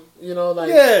overdue, you know, like.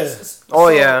 Yeah. Oh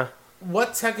yeah. What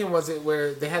Tekken was it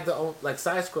where they had the own like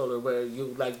side scroller where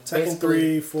you like Tekken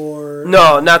basically- 3, 4.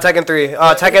 No, not Tekken 3.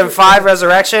 Tekken 5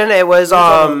 Resurrection. It was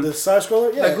The side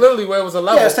scroller? Yeah. like literally where it was a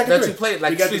level Yeah, it's Tekken that 3. you played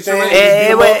like you got the Streets of thing, Rage. It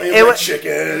you beat 'em up, it and was-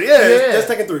 chicken. Yeah. That's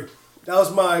Tekken 3. That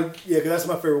was my, because that's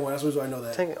my favorite one. That's the reason why I know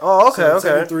that. Oh, okay, So, okay.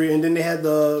 Tekken 3, and then they had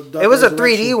the Dark It was a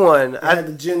Resurrection. 3D one. I had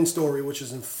the Jin story, which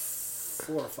is in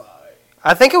 4 or 5.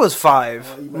 I think it was 5.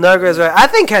 you might No, be right. I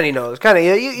think Kenny knows. Kenny,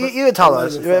 you tell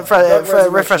us. Dark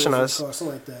Refreshing Resurrection us. was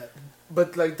something like that.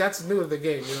 But like that's new to the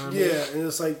game, you know what I mean? Yeah, and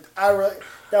it's like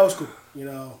that was cool, you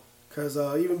know, because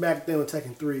even back then with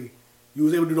Tekken 3, you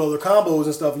was able to do all the combos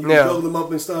and stuff. And you Yeah. could build them up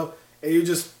and stuff, and you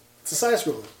just it's a side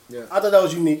scroller. Yeah. I thought that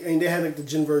was unique, and they had like the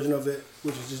Jin version of it,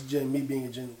 which is just Jin. Me being a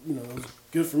Jin, you know, it was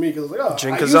good for me because I was like, oh,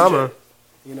 Jin I use Kazama. Jin,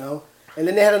 you know. And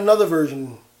then they had another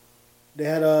version. They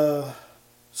had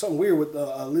something weird with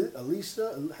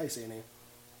Alicia. How you say her name?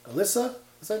 Alyssa.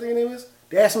 Is that what her name is?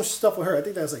 They had some stuff with her. I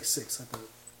think that was like 6. I think.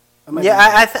 might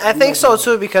Yeah, be- I think so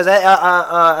too because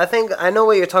I think I know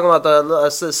what you're talking about the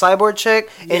cyborg chick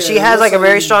and she Yeah, has like a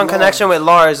very Lars. strong connection with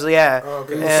Lars. Yeah, Oh,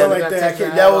 okay. It was And something like that. I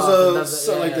can't- That was Another-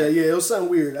 something like yeah. that. Yeah, it was something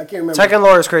weird. I can't remember. Tekken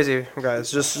lore is crazy,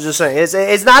 guys. Just saying,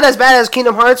 it's not as bad as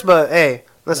Kingdom Hearts, but hey,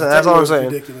 listen, that's all I'm Tekken was saying.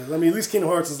 ridiculous. I mean, at least Kingdom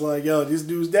Hearts is like, yo, this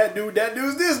dude's that dude,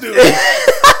 this dude.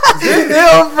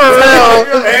 Yo, for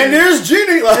real. And there's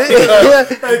Genie. Like,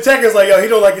 and Tekken's like, yo, he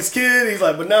don't like his kid. He's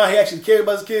like, but now he actually cares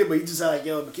about his kid. But he just like,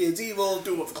 yo, the kid's evil.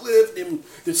 Threw him off a cliff. Then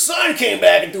the son came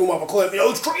back and threw him off a cliff. Yo,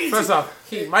 it's crazy. First off,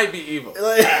 he might be evil.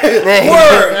 Like, Yeah.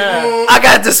 word. I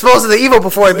gotta dispose of the evil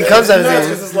before it becomes It's nuts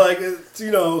anything. 'cause it's like, it's,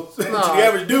 you know, to the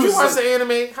average dude. Did you it's watch like, the anime?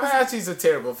 Hayachi's a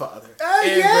terrible father.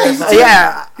 And yeah, he's a grandfather.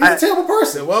 Yeah, He's a terrible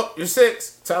person. Well, you're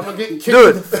 6. Time to get kicked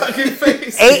Dude. in the fucking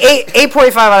face.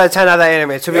 8.5 out of 10 out of that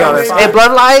anime. To be Yeah, honest, I mean, and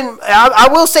Bloodline. I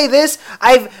will say this.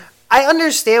 I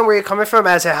understand where you're coming from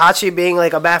as Heihachi being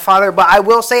like a bad father, but I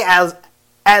will say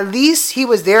at least he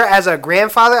was there as a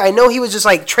grandfather. I know he was just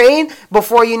like trained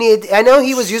before you needed. I know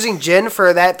he was using Jin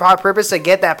for that purpose to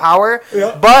get that power.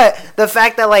 Yeah. But the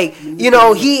fact that like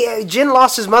Jin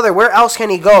lost his mother. Where else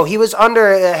can he go? He was under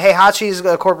Heihachi's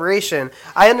corporation.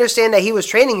 I understand that he was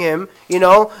training him.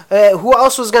 Who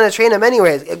else was gonna train him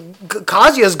anyways?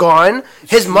 Kazuya's gone.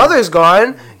 His mother's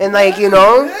gone, and He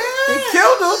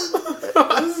killed him.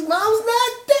 His mom's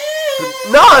not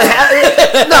dead. no,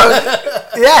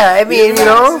 yeah. I mean,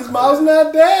 His mom's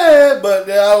not dead. But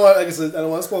yeah, like I said, I don't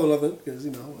want to spoil nothing because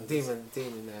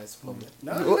Demon ass woman.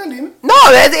 No, he's not demon.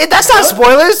 no, that's not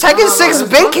spoilers. Tekken 6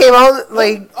 Big came out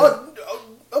like.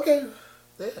 Okay.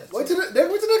 Yeah. Wait till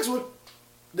the next one.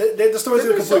 The story's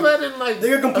Didn't gonna we show complete. that in like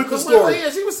They're gonna complete a the couple- story. Yeah,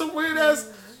 she was some weird ass.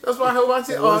 That's why I watched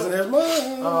it. It wasn't his mom.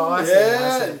 Oh, I see,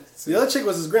 Yeah. I see. The other chick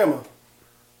was his grandma.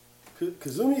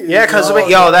 Kazumi. is- Yeah, Kazumi.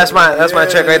 Yo, that's my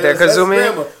chick right there. that's Kazumi.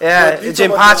 grandma. Yeah, But you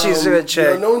talking about, Jinpachi's a chick.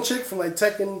 The unknown chick from like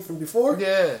Tekken from before.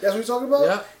 Yeah. That's what you're talking about.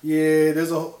 Yeah. Yeah.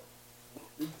 There's a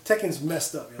Tekken's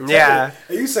messed up. Yo. Yeah. Tekken,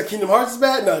 and you said Kingdom Hearts is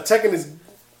bad. No, Tekken is.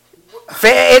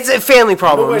 It's family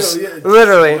problems. No, yeah.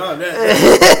 Literally. No,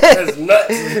 that's nuts.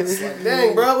 It's like,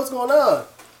 dang, bro, what's going on?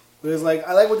 But it's like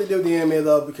I like what they did with the anime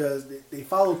though because they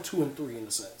follow 2 and 3 in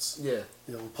a sense. Yeah.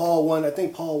 Paul won. I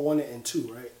think Paul won it in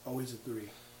 2, right? Always a 3.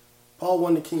 Paul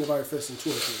won the King of Iron Fist in 2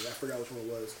 or 3. I forgot which one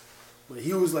it was, but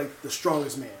he was like the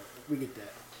strongest man. We get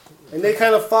that. And they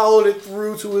kind of followed it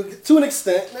through to an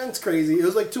extent. That's crazy. It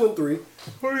was like 2 and 3.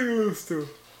 Who do you lose to?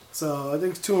 So I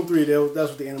think 2 and 3. That's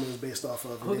what the anime was based off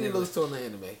of. Who did he lose to in the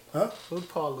anime? Huh? Who did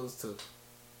Paul lose to?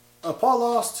 Paul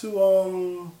lost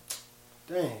to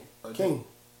King.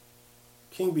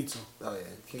 King beats him. Oh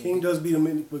yeah, King does beat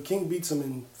him, but King beats him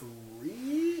in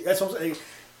 3. That's what I'm saying.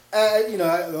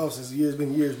 Obviously it's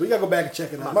been years, but you gotta go back and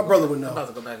check it out. My brother would I'm know. about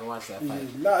to go back and watch that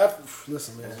fight.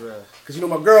 Listen, man. It's real. Because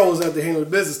my girl was out there handling the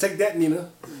business. Take that, Nina.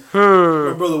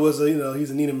 My brother was,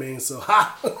 he's a Nina man, so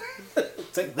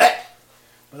take that.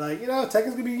 But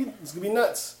Tekken's gonna be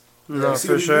nuts. No, see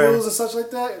for the sure. reels and such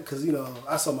like that. Because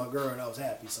I saw my girl and I was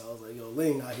happy, so I was like, yo,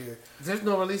 Ling out here. There's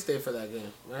no release date for that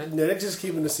game, right? Yeah, they're just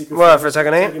keeping the secret. What, for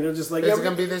Tekken 8? They're just like, Is yeah, it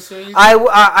gonna be this year?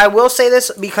 I will say this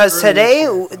because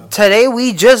Early today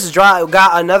we just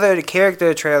got another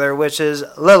character trailer, which is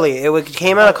Lily. It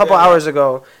came out a couple hours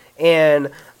ago, and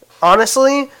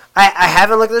honestly, I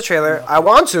haven't looked at the trailer. I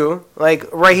want to, like,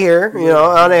 right here, you know,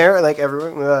 on air, like,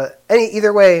 everywhere.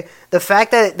 Either way, the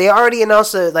fact that they already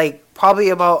announced it, like, probably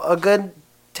about a good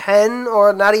 10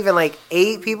 or not even, like,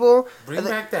 8 people. Bring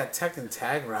back that Tekken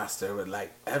Tag roster with,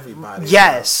 like, everybody.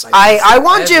 Yes. Like, I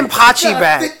want Jinpachi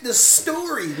back. Fit the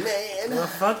story, man. Well,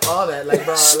 fuck all that. Like,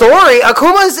 bro, Story?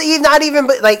 Akuma's not even,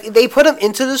 like, they put him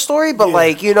into the story, but,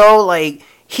 like, you know, like,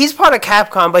 he's part of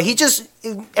Capcom, but he just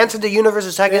entered the universe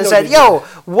of Tekken and said, yo,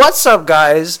 what's up,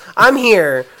 guys? I'm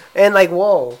here. And, like,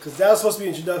 whoa. Because that was supposed to be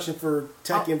an introduction for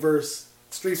Tekken versus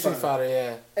Street Fighter.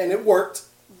 yeah. And it worked.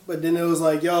 But then it was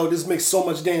like, yo, this makes so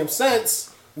much damn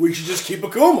sense. We should just keep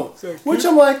Akuma. So Which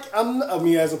I'm like, I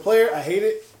mean, as a player, I hate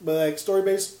it. But, like,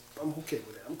 story-based, I'm okay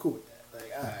with it. I'm cool with that.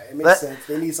 Like, all right, it makes sense.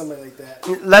 They need something like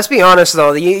that. Let's be honest,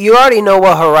 though. You already know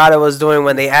what Harada was doing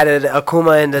when they added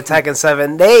Akuma into Tekken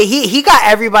 7. He got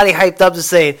everybody hyped up to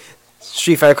say,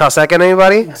 Street Fighter cross Tekken,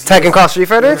 anybody? Tekken cross Street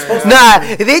Fighter? Nah,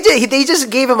 they just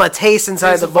gave him a taste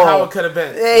inside the bowl. How it could have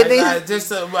been.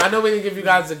 I know we didn't give you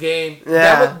guys a game.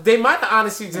 Yeah. They might have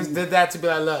honestly just did that to be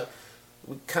like, look,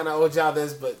 we kind of owed y'all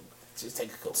this, but just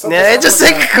take Akuma. Yeah, just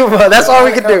take Akuma. That's all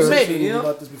we can do. Maybe, you know?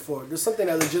 About this before. There's something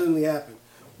that legitimately happened.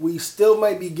 We still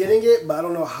might be getting it, but I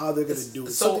don't know how they're going to do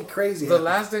it. Something crazy The happened.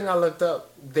 last thing I looked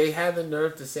up, they had the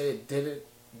nerve to say it didn't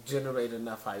generate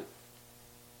enough hype.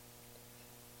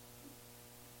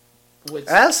 Which,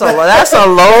 That's a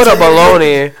load of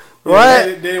baloney. What?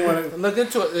 They didn't want to. look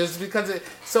into it. It's because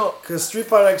Because Street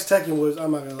Fighter X Tekken was,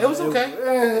 I'm not going to lie. it was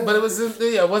okay, but it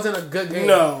wasn't a good game.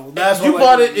 No, that's you what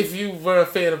bought it if you were a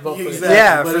fan of both. Exactly.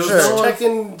 Yeah, but for it was sure.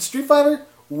 Tekken Street Fighter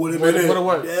would have been it. Would've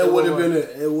worked. Yeah, it would have been it.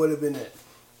 It would have been it.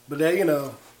 But then, you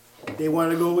know, they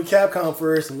wanted to go with Capcom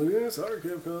first. And like, sorry,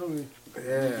 Capcom.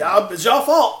 Yeah. It's y'all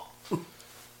fault.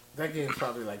 That game's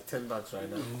probably like $10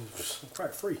 right now.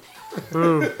 Probably free.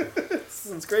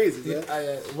 It's crazy, man.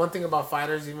 One thing about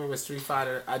fighters, even with Street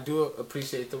Fighter, I do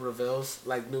appreciate the reveals,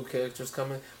 like new characters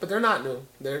coming, but they're not new.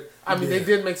 They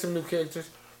did make some new characters,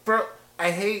 bro.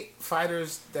 I hate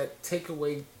fighters that take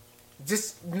away.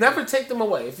 Just never take them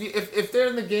away. If they're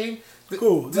in the game, the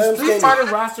Street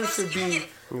Fighter roster should be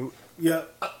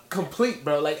complete,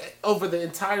 bro. Like over the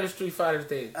entire Street Fighter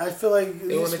thing. I feel like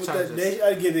They want to charge us.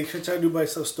 I get it. Try to do by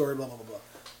some story, blah blah blah blah.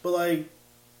 But like,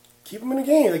 keep them in the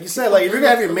game. Like you said, like if you're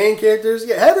gonna have your main characters,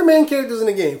 have your main characters in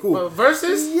the game. Cool.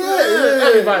 Versus,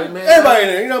 everybody, man. Everybody in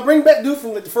there. You know, bring back dude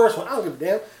from like, the first one. I don't give a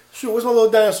damn. Shoot, where's my little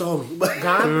dinosaur homie?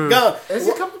 Gone? Is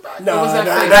he coming back? No,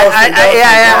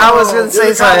 I was gonna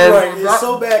say something. It's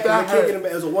so bad because they can't get him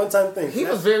back. It was a one-time thing. He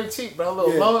was very cheap, bro.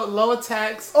 Low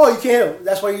attacks. Oh, you can't.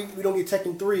 That's why we don't get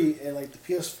Tekken 3 and like the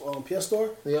PS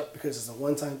Store. Yep. Because it's a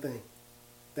one-time thing.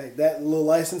 That little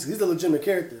license. He's a legitimate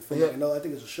character. From I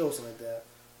think it's a show or something like that.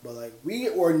 But like we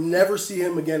or never see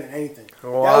him again in anything.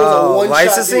 Wow. That was a one-shot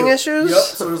licensing deal. issues. Yep.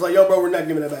 So it was like, yo, bro, we're not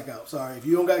giving that back out. Sorry. If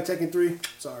you don't got Tekken 3,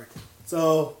 sorry.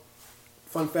 So.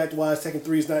 Fun fact wise, Tekken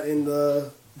 3 is not in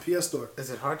the PS Store. Is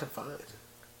it hard to find?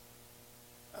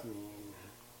 I mean,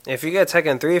 if you get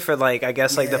Tekken 3 for like the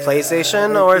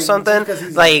PlayStation or something,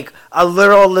 like a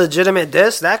literal legitimate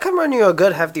disc, that could run you a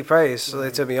good hefty price.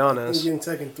 To be honest, getting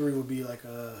Tekken 3 would be like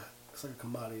a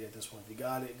commodity at this point. If you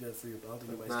got it, good for you. But I don't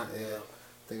think anybody's gonna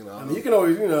get it. I mean, you can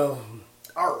always,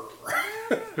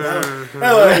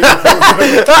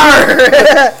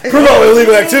 promote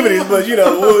illegal activities, but we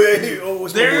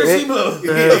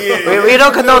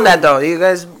don't condone that though. You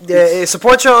guys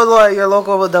support your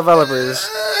local developers.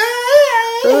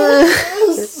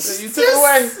 You took it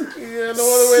away. No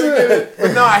other way to get it.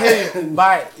 But no, I hear you.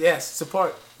 Buy it. Yes,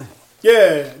 support.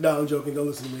 Yeah, no, I'm joking. Don't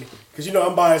listen to me because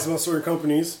I'm biased about certain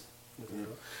companies.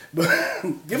 But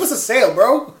give us a sale,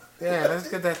 bro. Yeah, let's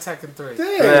get that Tekken 3.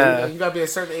 Yeah. You gotta be a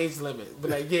certain age limit.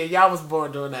 But like, y'all was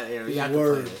born during that era. Y'all can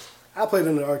play this. I played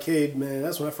in the arcade, man.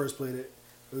 That's when I first played it.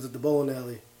 It was at the bowling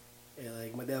alley. And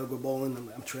like my dad would go bowling.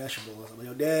 I'm trash at bowling. I'm like,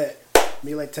 yo, Dad,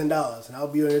 me like $10, and I'll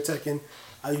be on there Tekken.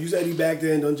 I used Eddie back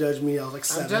then. Don't judge me. I was like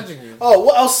 7. I'm judging you. Oh,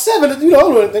 well, I was 7. I don't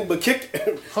know anything but kick.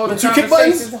 Holding 2 kick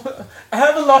buttons. I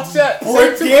haven't lost yet.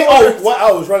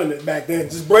 I was running it back then.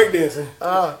 Just breakdancing.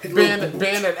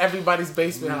 Being at everybody's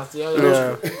basement house.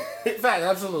 In fact,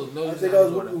 absolutely. No, I think I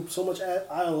was working so much.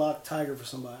 I unlocked Tiger for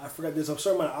somebody. I forgot there's a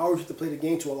certain amount of hours you have to play the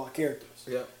game to unlock characters.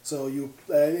 Yeah. So you,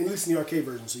 at least in the arcade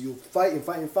version, so you fight and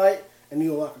fight and fight, and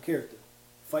you unlock a character.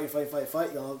 Fight, you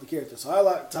unlock the character. So I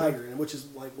unlocked Tiger, which is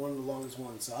like one of the longest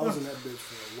ones. So I was in that bitch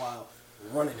for a while,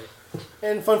 running it.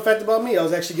 And fun fact about me, I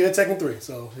was actually good at Tekken 3.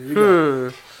 So here you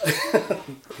go.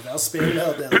 Because I was spamming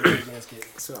out that little dance kit.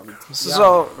 So,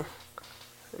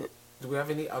 do we have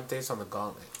any updates on the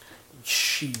Gauntlet?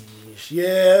 Sheesh.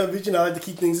 Yeah, but I like to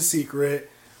keep things a secret.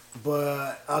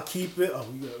 But I'll keep it. Oh,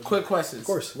 Quick questions. Of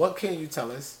course. What can you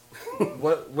tell us?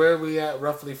 Where are we at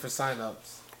roughly for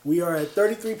signups? We are at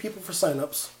 33 people for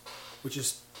signups, which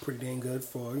is pretty dang good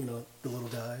for, the little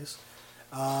guys.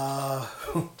 I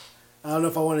don't know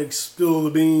if I want to spill the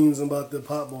beans about the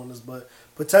pop bonus, but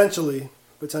potentially,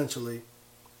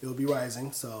 it'll be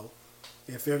rising. So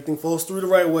if everything falls through the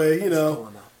right way,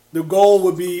 the goal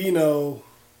would be, it'll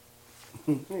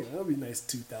be nice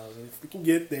 2,000 if we can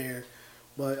get there.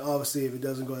 But obviously, if it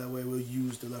doesn't go that way, we'll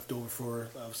use the leftover for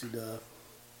obviously the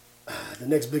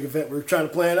next big event we're trying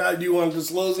to plan. Do you want to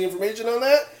disclose the information on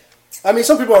that? I mean,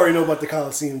 some people already know about the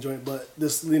Coliseum joint, but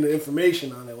this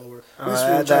information on it while we're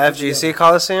the FGC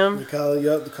Coliseum.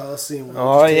 The Coliseum.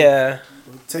 Oh yeah.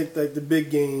 We'll take like the big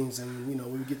games, and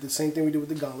we get the same thing we did with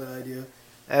the Gauntlet idea.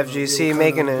 FGC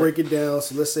making it. Break it down.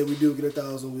 So let's say we do get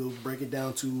 1,000, we'll break it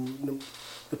down to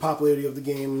the popularity of the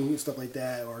game and stuff like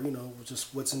that, or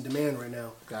just what's in demand right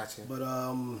now. Gotcha. But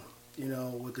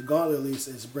with the Gauntlet, at least,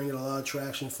 it's bringing a lot of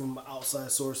traction from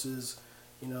outside sources.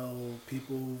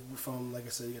 People from, like I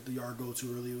said, you got the Yargo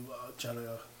too early, trying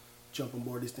to jump on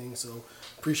board these things. So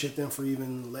appreciate them for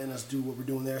even letting us do what we're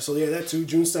doing there. So yeah, that too.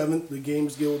 June 7th, the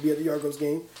Gamers Guild will be at the Yargo's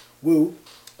game. Woo,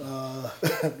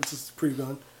 which is pretty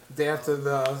fun. Day after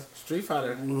the Street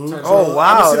Fighter. Oh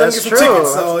wow, that's true.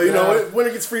 Tickets, so when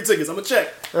it gets free tickets, I'm gonna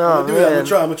check. I'm gonna do that. I'm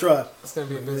gonna try. It's gonna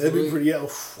be a busy It'll be week. pretty. Yeah.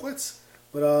 What?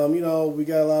 But we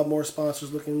got a lot more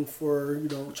sponsors looking for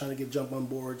trying to jump on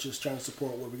board, just trying to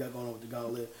support what we got going on with the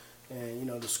Gauntlet, and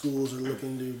the schools are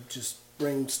looking to just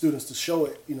bring students to show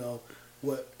it,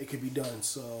 what it could be done.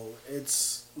 So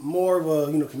it's more of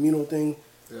a communal thing.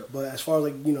 Yep. But as far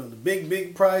as the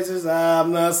big prizes,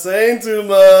 I'm not saying too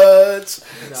much.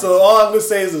 So all I'm gonna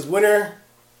say is this: winner,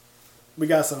 we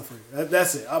got something for you.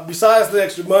 That's it. Besides the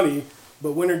extra money,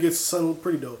 but winner gets something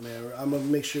pretty dope, man. I'm gonna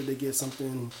make sure they get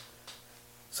something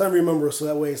to remember. So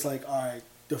that way, it's like, all right,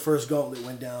 the first Gauntlet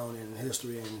went down in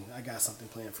history, and I got something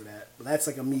planned for that. But that's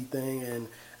like a me thing, and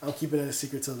I'm keeping it a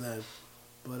secret till then.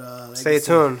 But stay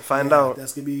tuned, find out.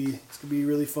 It's gonna be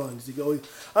really fun.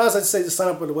 Honestly, I'd say just sign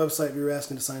up on the website if you're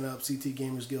asking to sign up.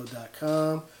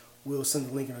 ctgamersguild.com. We'll send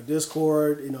the link in our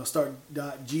Discord.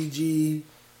 Start.gg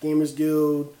Gamers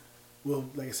Guild. We'll,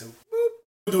 like I said,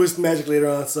 we'll do this magic later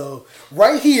on. So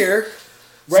right here.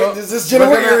 Right, So this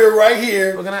general area right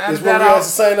here we're gonna is edit where that we have out. to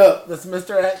sign up. That's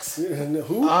Mr. X.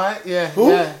 Who? Alright, yeah. Who?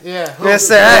 Yeah. Who?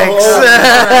 Mr. X.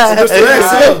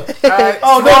 Mr. X. Alright,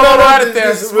 Oh, small little edit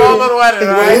there. Small little edit,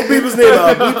 We'll alright? bleep his name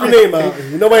out. Bleep your name out.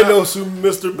 Nobody knows who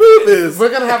Mr. Boop is.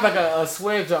 We're gonna have like a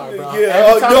swear jar, bro. Yeah.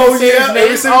 Every time we say every his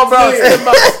name, single bro, thing. it's the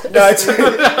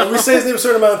most. If we say his name a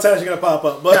certain amount of times, you're gonna pop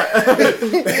up. But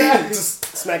just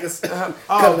smack us.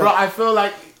 Oh, bro, I feel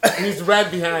like he's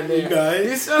red behind there.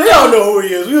 Guys, they don't know who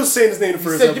he is. We were saying his name the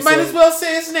first Said, episode. you might as well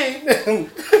say his name.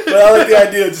 But I like the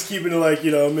idea of just keeping it like,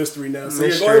 a mystery now. So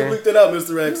yeah, go ahead and bleep that out,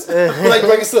 Mr. X. like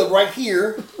I said, right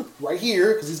here,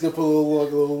 because he's going to put a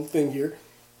little thing here.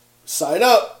 Sign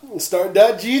up,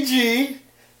 start.gg,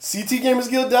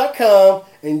 ctgamersguild.com,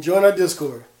 and join our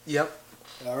Discord. Yep.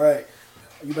 All right.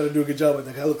 You better do a good job with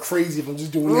that. I look crazy if I'm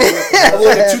just doing it. I look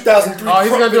like a 2003 Oh,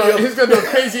 he's video. gonna do a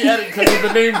crazy edit because of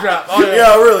the name drop. Oh, yeah.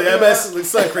 Yeah, really.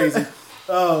 It's not crazy.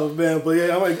 Oh, man. But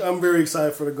yeah, I'm very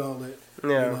excited for the Gauntlet.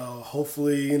 Yeah.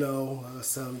 Hopefully, I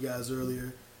was telling you guys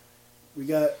earlier,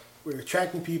 we're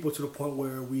attracting people to the point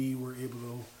where we were able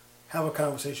to have a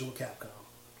conversation with Capcom.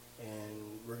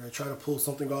 And we're going to try to pull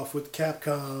something off with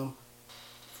Capcom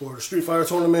for the Street Fighter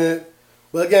tournament.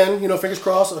 But again, fingers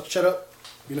crossed. Shut up.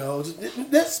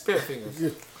 That's Spirit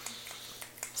fingers.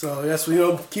 So that's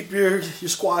keep your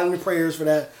squad in your prayers for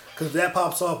that, because if that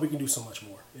pops off, we can do so much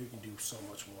more. We can do so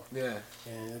much more. Yeah.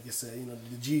 And like I said,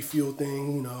 the G Fuel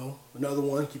thing, another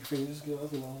one. Keep your fingers,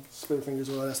 spirit fingers,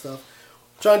 all that stuff.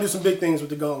 Trying to do some big things with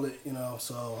the Gauntlet,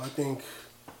 So I think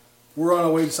we're on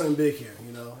our way to something big here,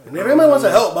 And if anybody wants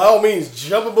to help, by all means,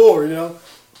 jump aboard, I'm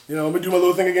gonna do my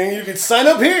little thing again. You can sign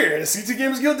up here at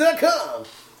ctgamersguild.com.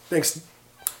 Thanks.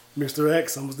 Mr.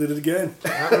 X almost did it again.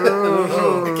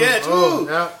 Good catch.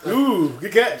 Ooh,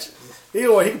 good catch. He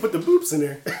can put the boops in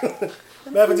there.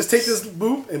 Matter just take this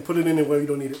boop and put it in there where you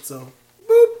don't need it. So,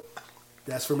 boop.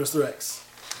 That's for Mr. X.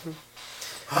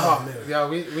 Oh, man. Yeah,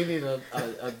 we need a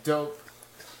dope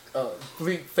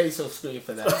bleep facial screen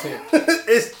for that, too.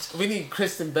 We need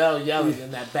Kristen Bell yelling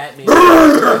in that Batman.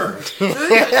 With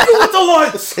the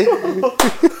lights!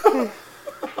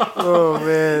 Oh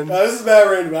man. This is bad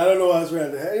random. I don't know why it's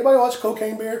random. Anybody watch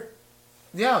Cocaine Bear?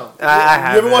 Yo. I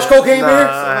haven't. You ever watch Cocaine Bear?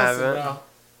 I Listen, haven't. bro.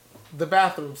 The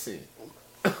bathroom scene.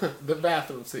 The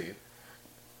bathroom scene.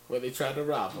 Where they tried to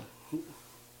rob him.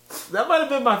 That might have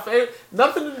been my favorite.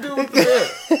 Nothing to do with the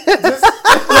bit.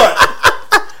 What?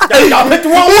 Y'all picked the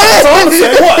wrong one. That's all I'm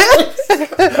saying.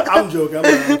 What? I'm joking. I'm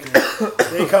like,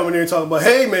 okay. They come in there and talk about,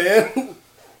 hey, man.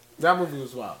 That movie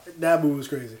was wild. That movie was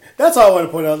crazy. That's all I want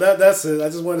to point out. That's it. I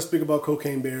just want to speak about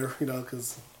Cocaine Bear,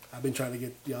 because I've been trying to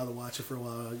get y'all to watch it for a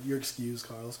while. Your excuse,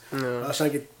 Carlos. I was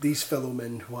trying to get these fellow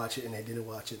men to watch it, and they didn't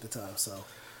watch it at the time. So,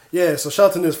 yeah, so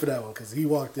shout out to Niz for that one, because he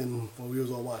walked in when we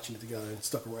was all watching it together and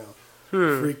stuck around.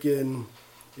 Freaking,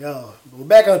 yo. But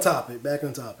back on topic.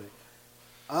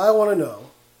 I want to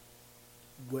know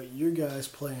what your guys'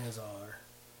 plans are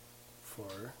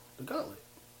for the Gauntlet.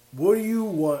 What do you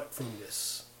want from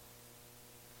this?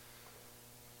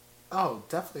 Oh,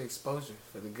 definitely exposure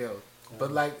for the guild.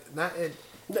 But, like, not in...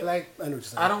 Like, I know what you're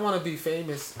saying. I don't want to be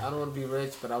famous. I don't want to be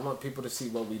rich, but I want people to see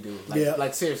what we do.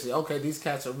 Like seriously, okay, these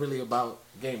cats are really about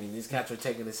gaming. These cats are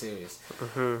taking it serious.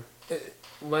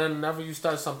 Whenever you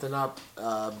start something up,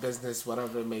 business,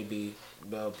 whatever it may be,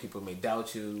 people may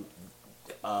doubt you.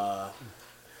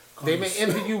 They may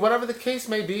envy you, whatever the case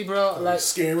may be, bro. Like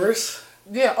scammers.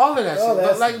 Yeah, all of that shit.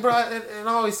 But like, bro, and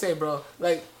I always say, bro,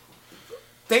 like,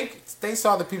 thanks to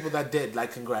all the people that did,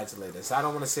 like, congratulate us. I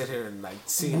don't want to sit here and, like,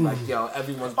 seem like, yo,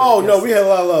 everyone's been no, we had a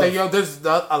lot of love. Like, yo, there's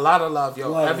a lot of love,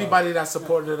 yo. Everybody that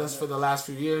supported us for the last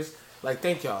few years, like,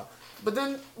 thank y'all. But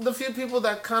then the few people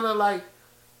that kind of, like,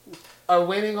 are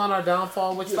waiting on our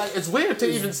downfall, which, like, it's weird to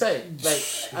even say. Like,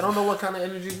 I don't know what kind of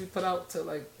energy we put out to,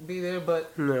 like, be there,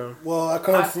 but... No. Well, I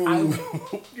come from,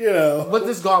 With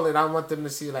this Gauntlet, I want them to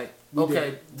see, like,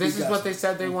 okay, this is what they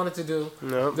said they wanted to do.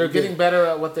 No, they're getting better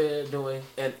at what they're doing,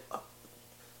 and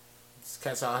these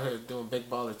cats out here doing big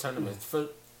baller tournaments for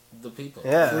the people.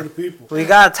 Yeah, for the people. We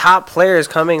got top players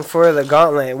coming for the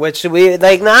Gauntlet, which we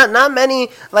like. Not many.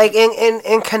 Like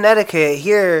in Connecticut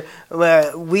here,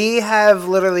 where we have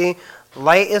literally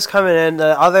Light is coming in.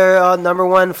 The other number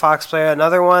one Fox player,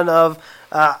 another one of.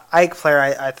 Ike player,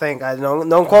 I think. I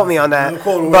don't quote me on that.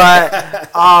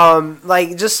 But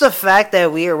like just the fact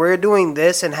that we're doing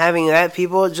this and having that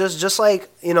people just like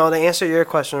to answer your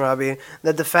question, Robbie,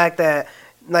 that the fact that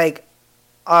like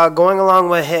going along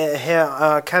with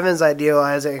Kevin's ideal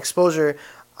as an exposure,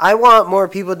 I want more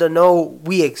people to know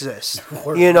we exist.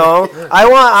 I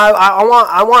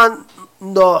want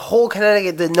the whole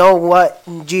Connecticut to know what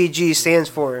GG stands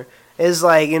for. It's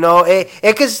like,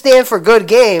 it could stand for good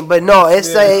game, but no,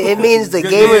 it means the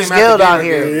Gamers Guild out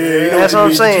here. Yeah, that's what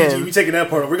I'm saying. We taking that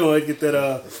part off. We're going to get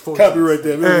that copyright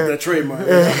there. We're going to get that trademark.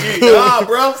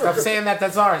 Bro. Stop saying that.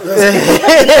 That's ours.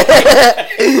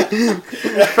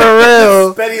 For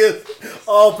real.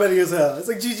 Petty as hell. It's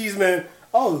like GG's, man.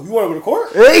 Oh, you want to go to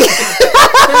court?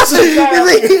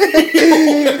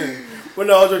 But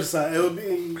no, all jokes aside, it would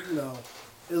be,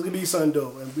 it's going to be something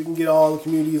dope. And if we can get all the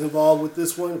communities involved with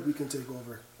this one, we can take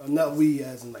over. Not we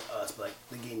as in like us, but like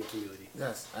the gaming community.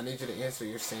 Yes, I need you to answer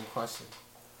your same question.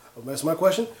 Oh, that's my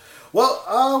question? Well,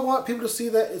 I want people to see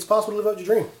that it's possible to live out your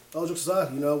dream. All jokes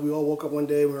aside, we all woke up one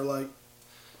day and we were like,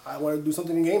 I want to do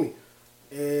something in gaming.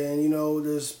 And,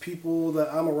 there's people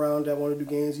that I'm around that want to do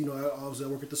games. I was at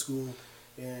work at the school.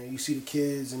 And you see the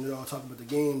kids and they're all talking about the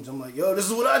games. I'm like, yo, this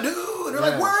is what I do. And they're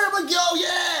like, where? I'm like, yo,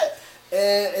 yeah.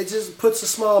 And it just puts a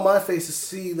smile on my face to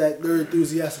see that they're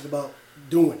enthusiastic about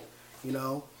doing it.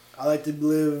 I like to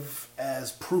live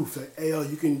as proof that, hey,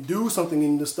 you can do something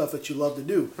in the stuff that you love to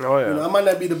do. Oh, yeah. I might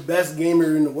not be the best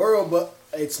gamer in the world, but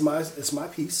it's my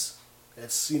piece.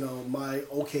 It's, my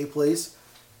okay place.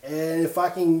 And if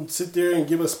I can sit there and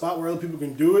give a spot where other people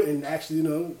can do it and actually,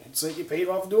 say get paid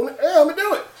off for doing it, I'm going to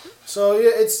do it. So,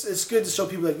 yeah, it's good to show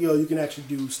people that, you can actually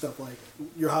do stuff like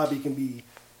your hobby can be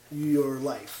your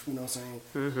life, you know what I'm saying?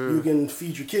 Mm-hmm. You can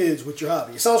feed your kids with your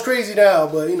hobby. It sounds crazy now,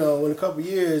 but, in a couple of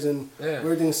years and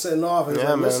everything's setting off,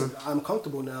 and listen, I'm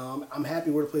comfortable now. I'm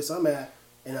happy where the place I'm at,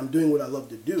 and I'm doing what I love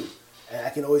to do. And I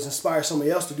can always inspire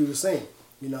somebody else to do the same.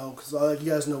 Because like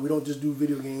you guys know, we don't just do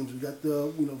video games. We got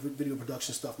the, video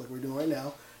production stuff like we're doing right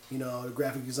now. The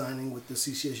graphic designing with the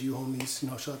CCSU homies,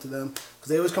 shout out to them. Because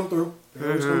they always come through.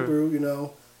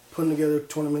 Putting together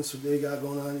tournaments that they got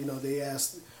going on. They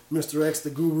asked Mr. X, the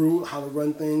guru, how to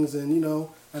run things, and, I know,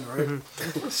 right? And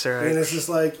it's just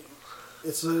like,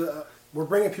 we're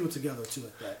bringing people together, too,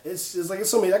 like that. It's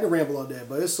so many, I can ramble all day,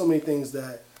 but there's so many things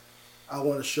that I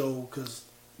want to show, because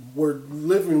we're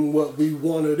living what we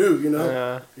want to do,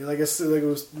 Like I said, like it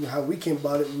was how we came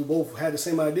about it. We both had the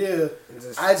same idea.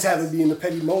 I just happened to be in the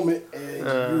petty moment, and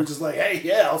you were just like, "Hey,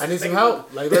 yeah, I need some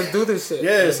help. Like, let's do this shit."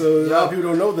 Yeah, so a lot of people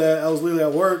don't know that I was literally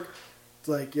at work. It's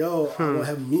like, yo, I want to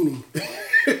have a meeting,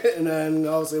 and then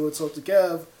I was able to talk to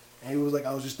Kev, and he was like,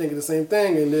 I was just thinking the same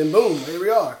thing, and then boom, here we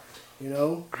are. You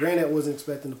know, granted, I wasn't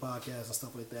expecting the podcast and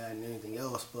stuff like that and anything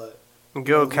else, but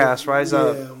Guildcast, rise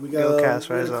up. Yeah, we got Guildcast,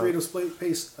 rise a up. creative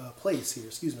place here.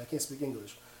 Excuse me, I can't speak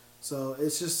English. So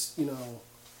it's just,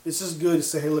 it's just good to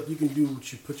say, hey, look, you can do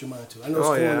what you put your mind to. I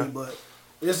know it's corny, but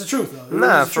it's the truth, though.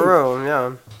 Nah, for real,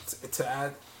 yeah. To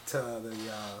add to the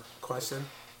question,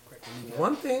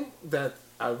 one thing that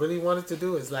I really wanted to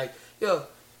do is like,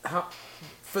 how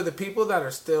for the people that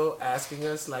are still asking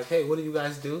us, like, hey, what do you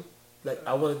guys do? Like,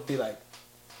 I want to be like,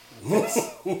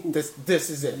 this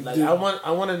is it. Like, I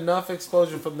want enough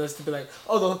exposure from this to be like,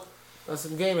 that's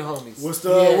some gaming homies. What's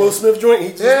the Will Smith joint? He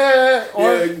just, hold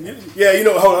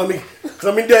on, because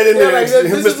I mean that in there. Like,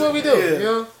 this is what we do.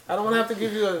 Yeah. I don't want to have to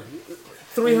give you a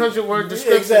 300-word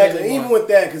description. Exactly. Anymore. Even with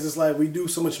that, because it's like we do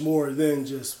so much more than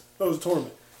just it was a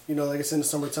tournament. Like I said, in the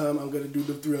summertime, I'm gonna do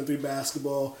the 3-on-3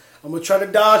 basketball. I'm gonna try to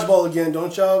dodgeball again.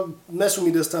 Don't y'all mess with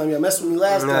me this time. Y'all messed with me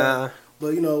last time.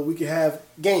 But we can have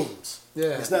games.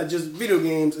 Yeah. It's not just video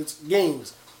games. It's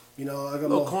games. I got a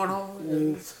little cornhole.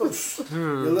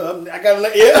 I got a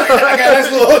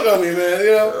nice little hook on me,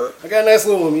 man. I got a nice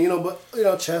little one,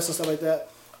 but chess and stuff like that.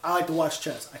 I like to watch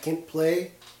chess. I can't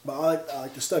play, but I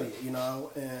like to study it.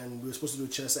 And we were supposed to do a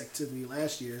chess activity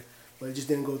last year, but it just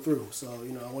didn't go through. So I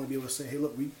want to be able to say, hey,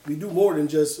 look, we do more than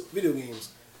just video games.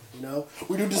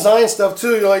 We do design stuff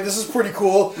too. This is pretty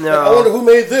cool. No. Like, I wonder who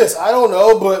made this. I don't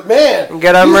know, but man,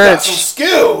 get our merch. Got some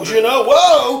skills,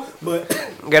 Whoa, but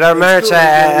get our merch cool,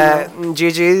 at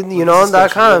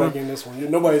ggknown.com.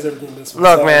 Nobody's ever getting this one.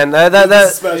 Look, man, that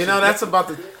that's about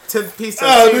the 10th piece.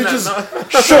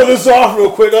 Show this off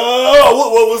real quick.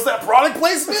 What was that product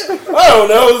placement? I don't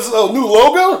know. This a new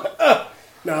logo.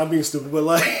 Nah, I'm being stupid, but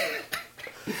but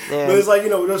it's like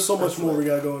there's so much more we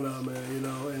got going on, man.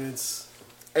 And it's.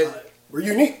 We're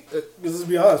unique. Let's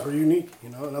be honest, we're unique,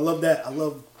 and I love that. I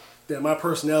love that my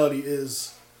personality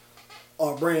is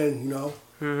our brand,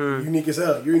 Unique as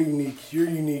hell. You're unique. You're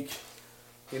unique.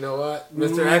 You know what?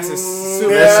 Mr. X is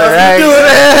super. Mr.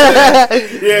 X.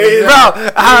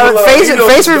 Bro,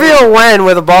 face reveal when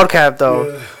with a bald cap, though.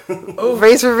 Yeah.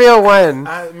 Face reveal when?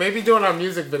 Maybe during our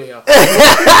music video.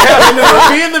 We'll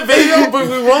be in the video, but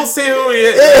we won't say who he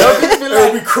is.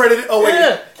 It'll be credited. Oh, wait.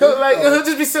 Yeah. He'll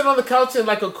just be sitting on the couch in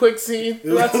like a quick scene.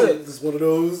 That's it. Just one of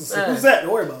those. Yeah. Who's that?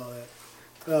 Don't worry about all that.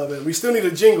 Oh, man. We still need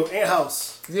a jingle. Ant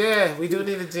House. Yeah, we do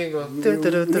need a jingle. We need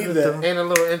that. And a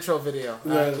little intro video.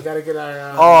 Yeah. We got to get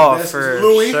our... for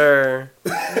Louis. Sure.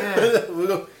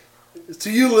 Yeah.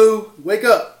 To you, Lou. Wake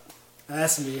up.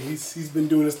 That's me. He's been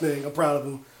doing his thing. I'm proud of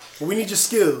him. But we need your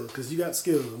skills, because you got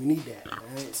skills. We need that, all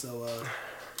right? So,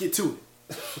 get to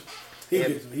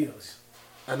it. He knows.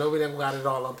 I know we haven't got it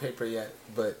all on paper yet,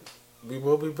 but we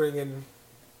will be bringing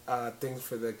things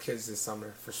for the kids this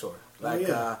summer, for sure.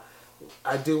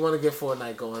 I do want to get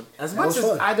Fortnite going. As much as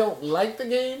I don't like the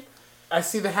game, I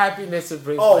see the happiness it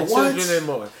brings my children and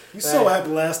more. You so happy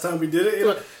last time we did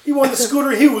it. He won the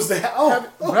scooter. He was there.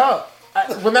 Bro.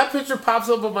 When that picture pops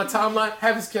up on my timeline,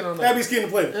 Happy's kid on there. Happy's kid to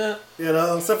play.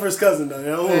 Yeah. Except for his cousin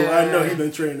though. I know he's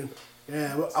been training.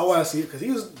 Yeah, but I want to see it because he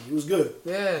was good.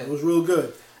 Yeah, it was real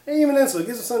good. And even then, so it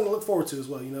gives us something to look forward to as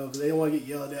well. Because they don't want to get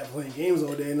yelled at playing games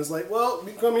all day. And it's like, well,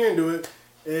 we can come here and do it,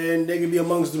 and they can be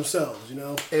amongst themselves.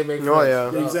 It makes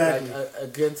sense. Exactly.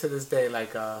 Again, to this day,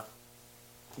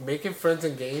 making friends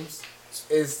in games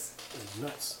is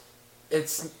nuts.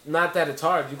 It's not that it's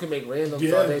hard. You can make randoms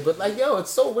all day, but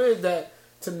it's so weird that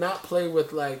to not play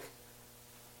with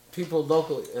people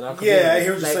locally in our community. Yeah, I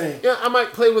hear what you're saying. Yeah, I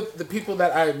might play with the people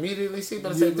that I immediately see,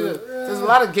 but I say, dude, there's a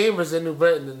lot of gamers in New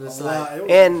Britain, and it's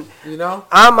and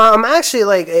I'm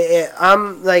actually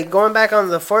I'm going back on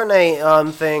the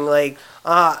Fortnite thing,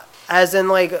 as in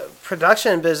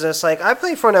production business. I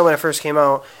played Fortnite when it first came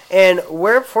out, and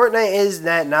where Fortnite is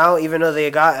that now, even though they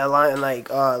got a lot in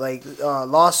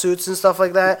lawsuits and stuff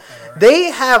like that,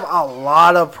 they have a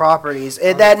lot of properties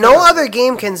that no other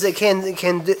game can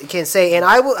say. And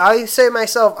I say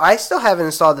myself, I still haven't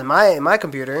installed in my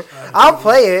computer. I'll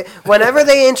play it whenever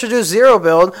they introduce Zero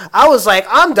Build. I was like,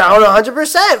 I'm down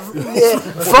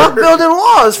 100%. Fuck building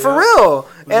walls for real.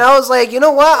 And I was like, you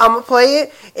know what? I'm gonna play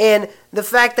it. And the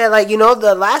fact that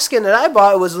the last skin that I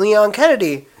bought was Leon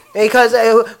Kennedy. Because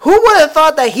who would have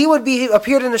thought that he would be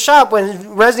appeared in the shop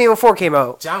when Resident Evil 4 came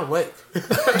out? John Wick.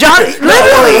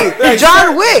 Literally,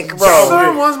 John Wick, bro.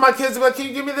 Certain ones, my kids are like, can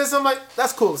you give me this? I'm like,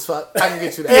 that's cool as fuck. I can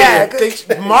get you that.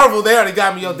 Yeah. Marvel, they already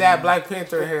got me your dad Black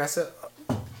Panther here. I said,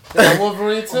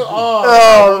 Wolverine too?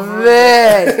 Oh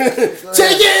man.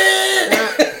 Take it!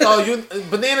 You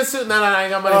banana suit? No, I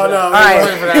ain't got money for that. All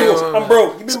right. I'm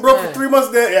broke. You've been broke for 3 months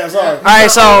there? Yeah, sorry. All right,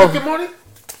 so... Good morning?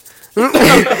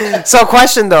 So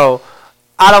question though,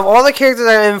 out of all the characters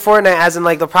that are in Fortnite, as in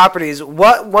like the properties,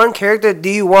 what one character do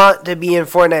you want to be in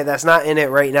Fortnite that's not in it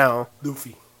right now?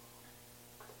 Luffy.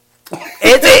 No.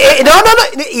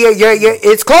 You're,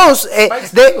 it's close.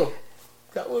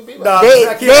 That would be Nah, They-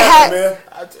 that can't they happen, had-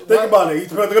 man. Think about it.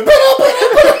 He's about to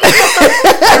go.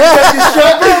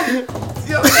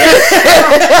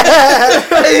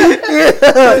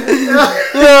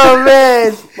 Oh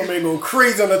man. My man going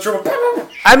crazy on that triple.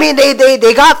 I mean,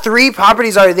 they got 3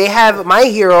 properties already. They have My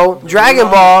Hero, Dragon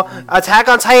Ball, Attack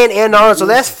on Titan, and Naruto. So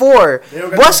that's 4.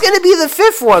 What's gonna be the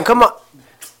 5th one? Come on,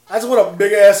 I just want a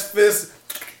big ass fist.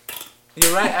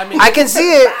 You're right. I mean, I can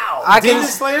see it. I Demon can.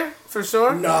 Slayer for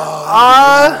sure. No.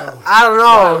 I don't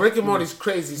know. Rick and Morty's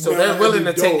crazy, so Nah, they're willing to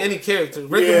that'd be take dope. any character.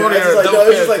 Rick Yeah, and Morty that's are just dope like, no,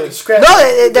 it's just like characters. scratch.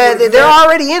 No, they're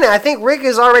already in it. I think Rick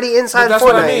is already inside That's Fortnite.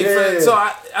 what I mean. Yeah. So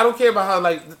I don't care about how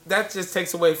like that just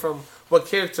takes away from what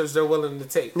characters they're willing to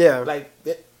take. Yeah. Like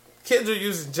kids are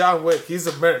using John Wick. He's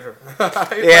a murderer.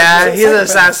 Yeah, Like, he's an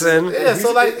assassin. Yeah,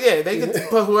 so like they can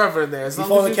put whoever in there as You long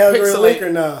fall in as the you category of pixelate. link or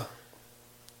nah?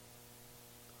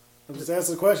 I'm just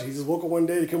asking the question. He just woke up one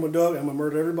day to kill my dog. I'm gonna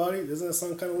murder everybody. Isn't that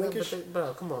some kind of But linkish?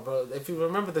 bro, come on, bro. If you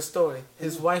remember the story,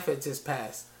 his wife had just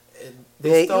passed. And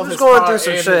Yeah, they he stole was his going car through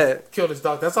some and shit. Killed his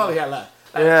dog. That's all he had left.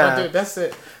 Like, Yeah. dude, that's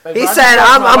it. Like, He bro, I said, just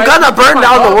lost I'm my wife, gonna burn my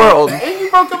down the dog, world. And you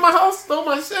broke in my house, stole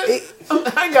my shit.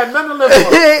 I ain't got nothing to live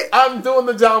for. I'm doing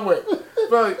the John Wick.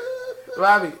 Bro,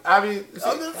 Robbie, I mean,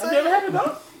 have you ever had a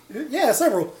dog? Yeah,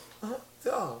 several.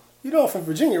 Oh, You know I'm from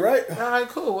Virginia, right? all right,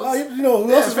 cool. Oh, you know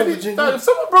who else is from Virginia? Dog, if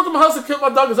someone broke in my house and killed my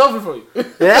dog, it's over for you.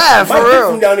 Yeah, for Mike Vick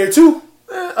from real. down there too.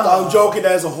 I'm joking.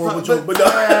 That's a horrible joke, but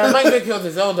no. Mike Vick killed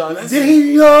his own dog. That's Did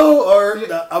he yo or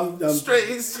I'm straight.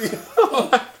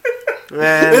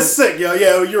 Man. It's sick, yo.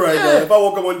 Yeah, you're right, man. If I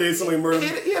woke up one day and somebody murdered me,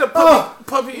 He had a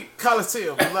puppy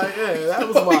Coliseum. Like, yeah, that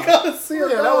was wild. Coliseum,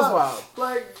 Yeah, that was dog. wild.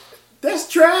 Like, that's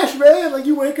trash, man. Like,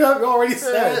 you wake up, you're already Yeah,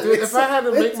 sad. dude, if I had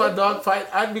to make my dog fight,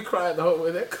 I'd be crying the whole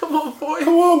way there. Come on, boy.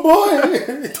 Come on,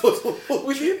 boy.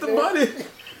 We need the money.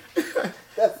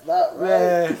 That's not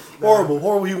Yeah. Horrible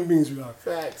human beings we are.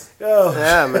 Facts. Oh.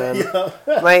 Yeah,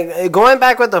 man. Like, going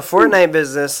back with the Fortnite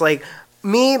business, like,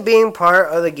 me being part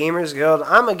of the Gamers Guild,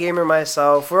 I'm a gamer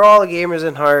myself. We're all gamers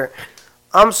in heart.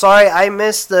 I'm sorry, I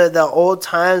miss the old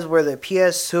times where the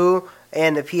PS2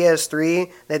 and the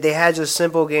PS3, that they had just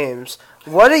simple games.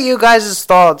 What are you guys'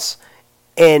 thoughts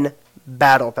in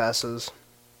battle passes?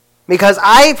 Because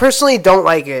I personally don't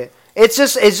like it. It's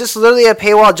just literally a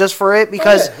paywall just for it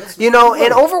because in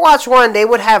Overwatch 1 they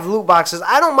would have loot boxes.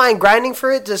 I don't mind grinding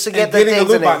for it just to get And the getting a things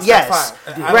loot in it. box, Yes, that's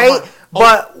fine. I don't right. mind.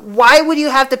 But why would you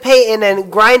have to pay and then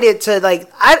grind it to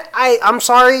like I'm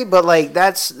sorry, but like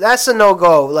that's a no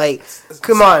go. Like,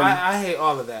 come So on. I hate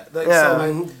all of that. Like, Yeah. So,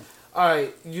 like, all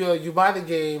right, you buy the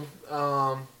game.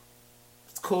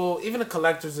 It's cool. Even the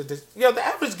collector's edition. The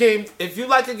average game. If you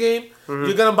like a game,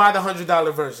 you're gonna buy the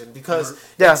 $100 version because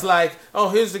Yeah. it's like, oh,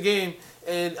 here's the game.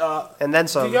 And then do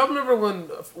some. y'all remember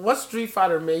what Street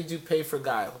Fighter made you pay for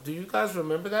Guile? Do you guys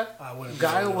remember that? I wouldn't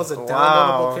Guile remember was a that.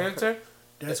 downloadable Wow. character.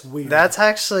 That's weird. That's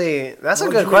actually Why a would good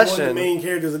you make One of question. the main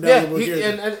characters a Yeah, downloadable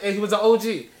character. and he was an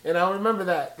OG, and I remember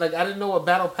that. Like, I didn't know what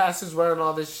battle passes were and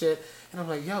all this shit, and I'm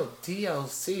like, yo,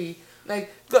 DLC,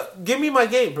 like, give me my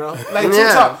game, bro. Like,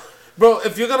 Yeah. talk, bro.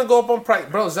 If you're gonna go up on price,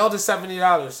 bro, Zelda's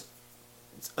 $70.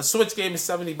 A Switch game is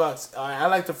 $70. I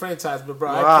like the franchise, but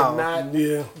bro, Wow. I cannot.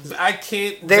 Yeah. I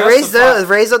can't. They justify-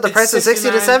 raised up the It's price to 60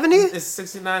 to 69 70? It's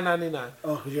 $69.99.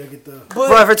 Oh, 'cause you gotta get the.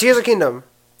 Well, for Tears of Kingdom.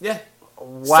 Yeah.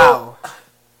 Wow.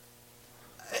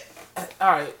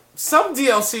 All right. Some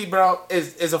DLC, bro,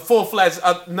 is a full fledged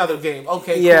another game.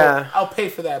 Okay, cool. Yeah. I'll pay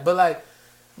for that. But like,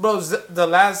 bro, the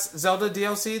last Zelda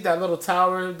DLC, that little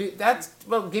tower, that's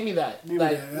bro, give me that. Give me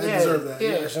Like, that. I deserve that. Yeah,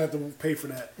 I shouldn't have to pay for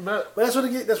that. But But that's what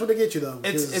they get. That's what they get you though.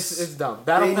 it's because dumb.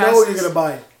 Battle they passes. know you're gonna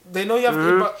buy it. They know you have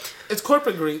to. But it's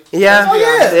corporate greed. Yeah. Oh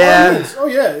yeah. Yeah. Oh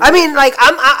yeah. I mean, like,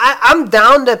 I'm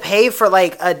down to pay for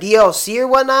like a DLC or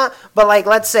whatnot, but like,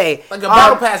 let's say Like a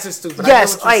battle pass is stupid.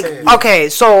 Yes, I like get what you're saying. okay,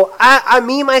 so I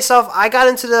myself, I got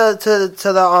into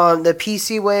the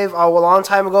PC wave a long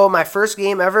time ago. My first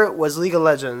game ever was League of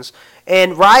Legends,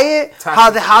 and Riot,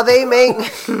 how they make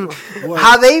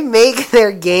how they make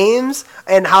their games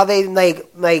and how they like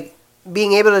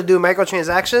being able to do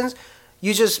microtransactions.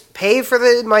 You just pay for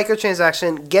the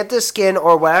microtransaction, get the skin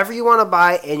or whatever you want to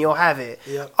buy, and you'll have it.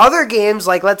 Yep. Other games,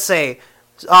 like let's say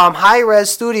High Res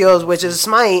Studios, which is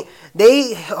Smite,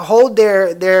 they hold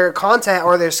their content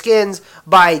or their skins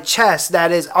by chests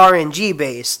that is RNG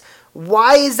based.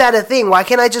 why is that a thing? Why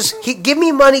can't I just give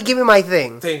me money, give me my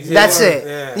thing? Things, That's yeah. it.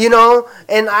 Yeah. You know?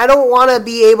 And I don't want to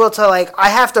be able to, like, I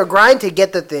have to grind to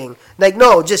get the thing. Like,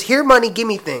 no, just here money, give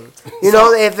me thing. You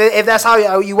know, if that's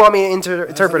how you want me to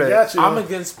interpret it. Got you. I'm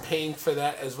against paying for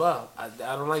that as well. I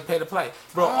don't like pay to play.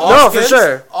 Bro, for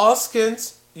sure. All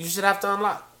skins, you should have to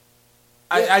unlock.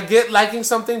 I get liking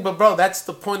something, but bro, that's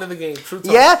the point of the game. True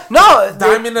talk. Yeah, no.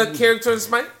 Diamond a character is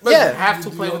mine, but Yeah. you have to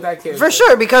play with that character. For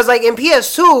sure, because like in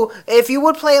PS2, if you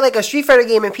would play like a Street Fighter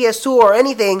game in PS2 or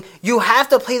anything, you have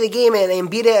to play the game and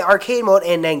beat it arcade mode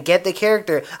and then get the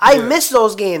character. I miss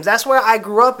those games. That's where I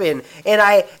grew up in,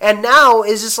 and now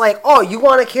it's just like, oh, you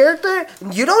want a character?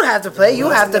 You don't have to play. You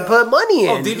have to put money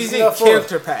in. Oh, DBZ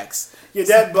character packs. Yeah,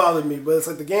 that bothered me, but it's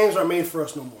like the games aren't made for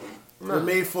us no more. They're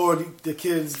made for the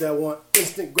kids that want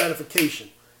instant gratification.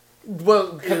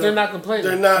 Well, because they're not complaining.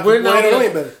 They're not We're not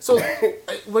complaining better. So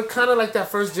we're kind of like that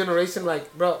first generation.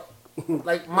 Like, bro,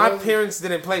 like my parents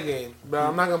didn't play game, bro.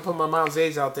 I'm not gonna put my mom's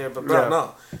age out there, but bro,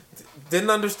 no, didn't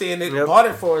understand it. Bought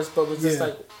it for us, but was just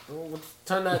like,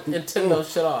 turn that Nintendo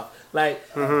shit off. Like,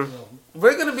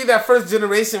 we're gonna be that first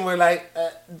generation where like,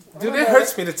 dude, it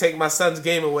hurts me to take my son's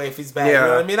game away if he's bad. You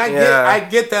know what I mean? I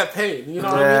get that pain. You know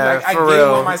what I mean? Like I game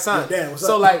on my son.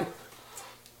 So like.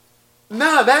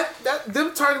 Nah, that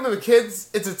them targeting the kids,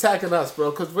 it's attacking us,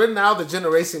 bro. Because we're now the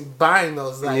generation buying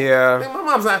those. Like, I think my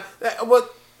mom's not.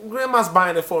 What grandma's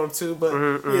buying it for them too, but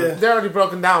they're already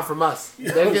broken down from us.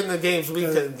 They're getting the games we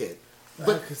couldn't get.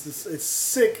 But it's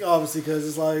sick, obviously, because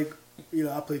it's like, you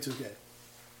know, I play 2K.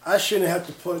 I shouldn't have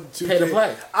to put 2K. Pay to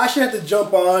play. I shouldn't have to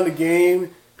jump on the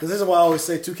game. Because this is why I always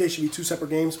say 2K should be 2 separate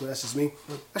games, but that's just me.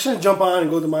 I shouldn't jump on and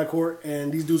go to my court,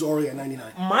 and these dudes are already at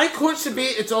 99. My court should be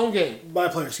its own game. My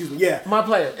player, excuse me, yeah. My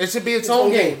player. It should be its own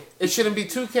game. It shouldn't be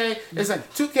 2K. It's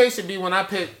like 2K should be when I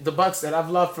pick the Bucks that I've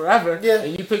loved forever,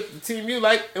 and you pick the team you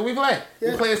like, and we play.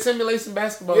 We play a simulation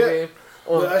basketball game.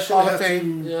 But I shouldn't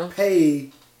have to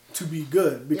pay to be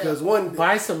good, because one...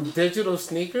 Buy some digital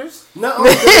sneakers? Not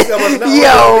only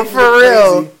Yo, for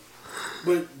real. Crazy,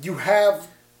 but you have,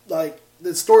 like... The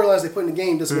storylines they put in the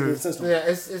game doesn't make any sense to me. Yeah,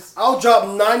 it's. I'll drop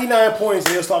 99 points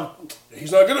and they'll start.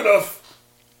 He's not good enough.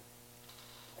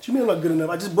 What you mean I'm not good enough?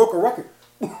 I just broke a record.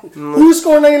 Who's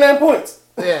scoring 99 points?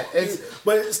 Yeah, it's.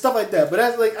 But it's stuff like that. But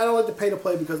that's like I don't like to pay to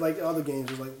play because like other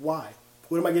games, it's like why?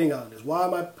 What am I getting out of this? Why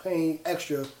am I paying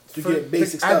extra to get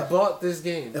basic stuff? I bought this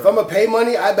game. If I'm gonna pay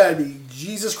money, I better be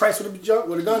Jesus Christ with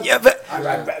a gun. Yeah, but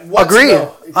agreed.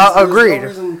 Agreed. No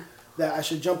reason that I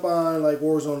should jump on like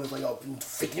Warzone is like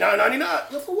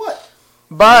 $59.99. For what?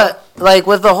 But like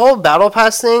with the whole battle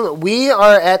pass thing, we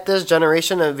are at this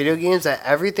generation of video games that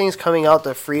everything's coming out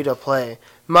to free to play.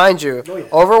 Mind you,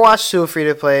 Overwatch 2 free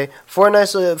to play,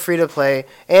 Fortnite's free to play,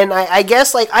 and I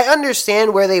guess like I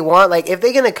understand where they want like if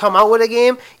they're gonna come out with a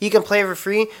game, you can play it for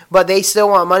free, but they still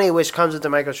want money, which comes with the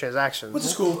microtransactions. Which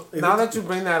is cool. Now that you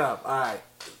bring that up, all right,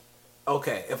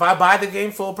 okay. If I buy the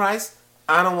game full price,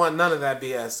 I don't want none of that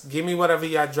BS. Give me whatever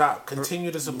y'all drop.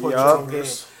 Continue to support your own game.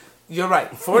 You're right.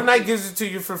 Fortnite gives it to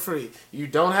you for free. You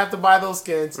don't have to buy those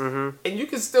skins, and you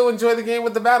can still enjoy the game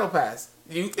with the battle pass.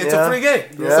 It's a free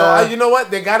game. So you know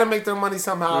what? They got to make their money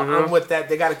somehow. I'm with that.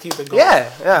 They got to keep it going. Yeah.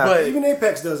 But even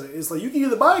Apex does it. It's like you can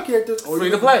either buy characters or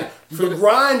free to play. You can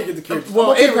grind to get the characters.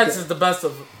 Well, Apex is the best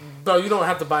of. Bro, you don't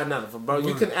have to buy none of them, bro.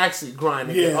 You can actually grind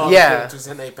and get all the characters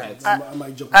in Apex.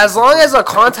 As long as the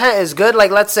content is good,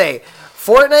 like let's say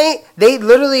Fortnite, they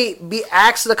literally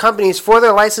ask the companies for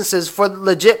their licenses for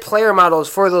legit player models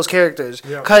for those characters,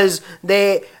 because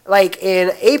they like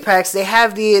in Apex they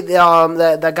have the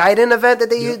Gaiden event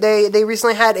that they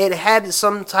recently had. It had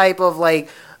some type of like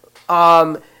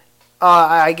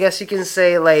I guess you can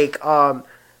say like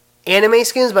anime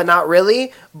skins, but not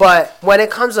really. But when it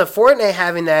comes to Fortnite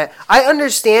having that, I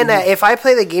understand that if I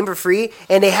play the game for free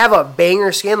and they have a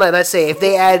banger skin, like let's say if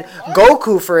they add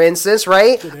Goku for instance,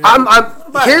 right?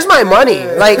 Here's my money.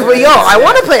 Like, yo, I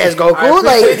want to play as Goku.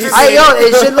 Like,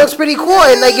 it shit looks pretty cool,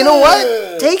 and like, you know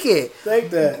what? Take it. Take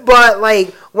that. But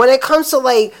like, when it comes to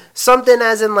like something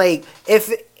as in like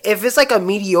if it's like a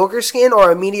mediocre skin or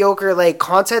a mediocre like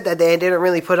content that they didn't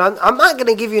really put on, I'm not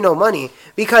gonna give you no money,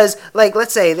 because like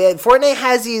let's say that Fortnite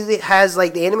has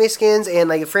like the anime skins and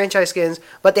like the franchise skins,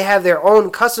 but they have their own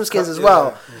custom skins as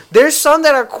well. There's some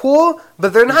that are cool,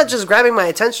 but they're not just grabbing my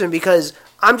attention because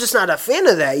I'm just not a fan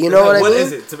of that. You know what I mean? What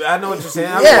is it? I know what you're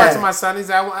saying. I was watching my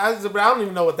Sonny's. I don't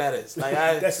even know what that is. Like,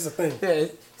 that's just a thing. Yeah,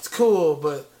 it's cool,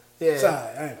 but Yeah.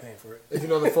 Sorry, I ain't paying for it. If you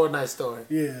know the Fortnite story.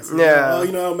 Yeah. So, Yeah. Well,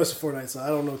 I don't mess with Fortnite, so I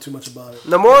don't know too much about it.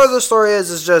 The moral of the story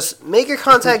is just make your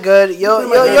content good. You'll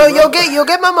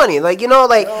get my money. Like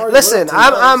listen,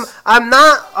 I'm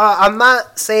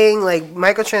not saying like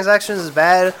microtransactions is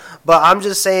bad, but I'm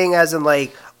just saying as in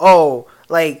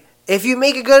if you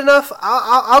make it good enough,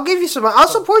 I'll give you some. I'll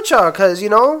support y'all because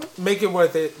make it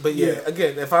worth it. But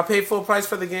again, if I pay full price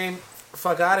for the game,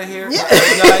 fuck out of here. Yeah.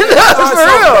 For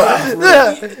real.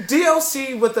 Yeah.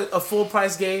 DLC with a full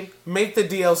price game, make the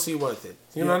DLC worth it.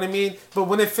 You know what I mean? But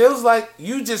when it feels like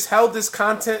you just held this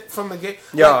content from the game,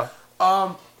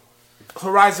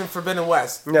 Horizon Forbidden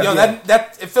West.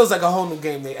 That it feels like a whole new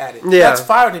game they added. Yeah. That's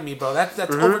fire to me, bro. That's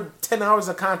over 10 hours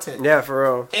of content. Yeah, for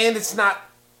real. And it's not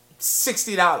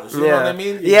 $60. You know what I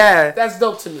mean? Yeah. That's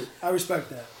dope to me. I respect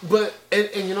that. But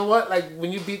and you know what? Like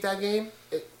when you beat that game,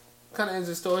 it kind of ends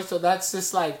the story. So that's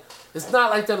just like it's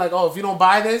not like they're like, oh, if you don't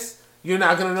buy this, you're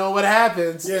not gonna know what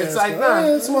happens. Yeah, it's like nah,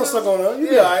 it's more stuff going on. You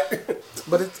be alright.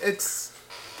 But it's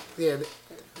they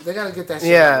gotta get that shit.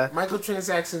 Yeah. Right.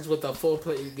 Microtransactions with a full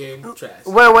play game trash.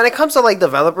 When it comes to like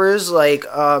developers,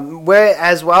 we're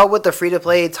as well with the free to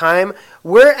play time,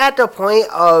 we're at the point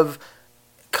of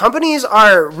companies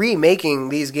are remaking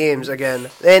these games again,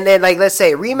 and then let's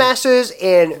say remasters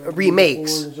and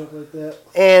remakes, and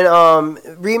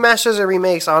remasters and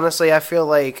remakes. Honestly, I feel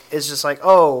like it's just like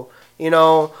for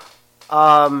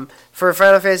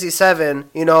Final Fantasy VII,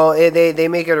 they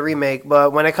make it a remake,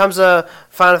 but when it comes to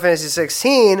Final Fantasy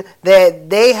 16,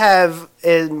 they have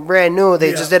it brand new.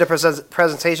 They just did a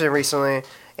presentation recently,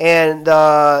 and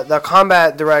the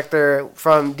combat director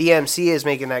from DMC is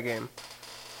making that game.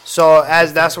 So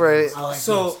that's where.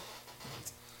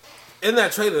 In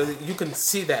that trailer, you can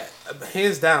see that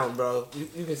hands down, bro.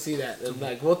 You can see that. And,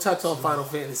 we'll touch on Final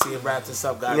Fantasy and wrap this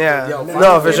up, guys. Yeah,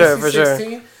 Final for Fantasy sure.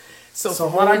 16, So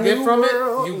from what I get from it,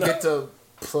 you get to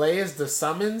play as the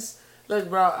summons. Look,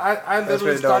 bro, I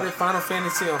literally started Final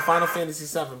Fantasy on Final Fantasy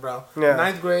 7, bro. Yeah.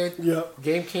 9th grade. Yep.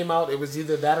 Game came out. It was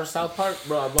either that or South Park,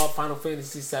 bro. I bought Final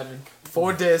Fantasy 7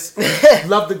 4 discs.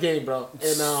 Love the game, bro.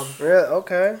 And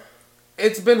okay.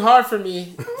 it's been hard for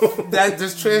me that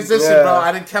this transition, bro.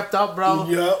 I didn't kept up, bro.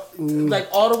 Yep.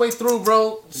 All the way through,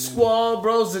 bro. Squall,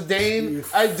 bro. Zidane.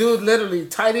 I do literally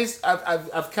Titus.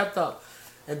 I've kept up,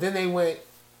 and then they went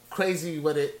crazy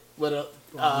with it. With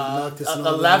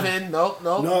 11.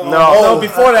 No.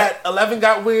 Before that, 11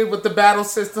 got weird with the battle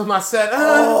system. I said,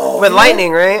 with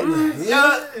lightning, right?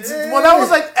 Yeah. Well, that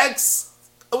was like X.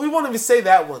 We won't even say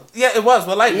that one. Yeah, it was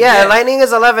with lightning. Yeah, lightning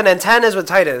is 11 and 10 is with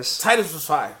Titus. Titus was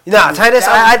fire. Nah, Titus.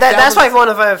 That's why one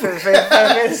of my favorite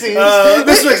fantasies.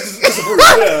 This makes disapproved.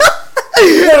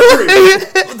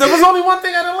 There was only one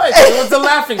thing I didn't like. It was the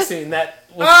laughing scene that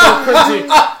was so cringy.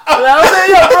 I was like,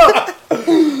 yo, bro.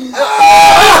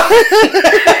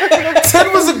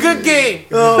 10 was a good game.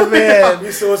 Oh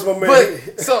man. So what's my man?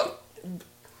 But so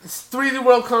 3D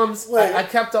World comes. I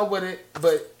kept up with it,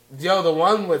 but yo, the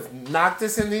one with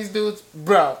Noctis and these dudes,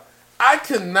 bro. I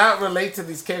could not relate to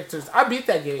these characters. I beat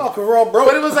that game. Oh, cause we're all broke.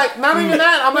 But it was like not even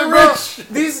that. I'm like, bro,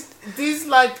 these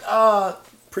like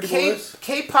pretty boys.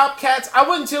 K-pop cats. I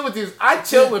wouldn't chill with these. I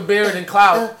chill with Barrett and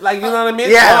Cloud. Like you know what I mean?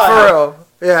 Yeah, for real.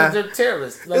 Yeah. They're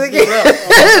terrorists. Like, be real.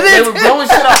 They were blowing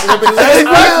shit up.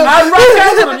 I rock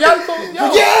out with them. Yo,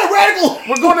 radical.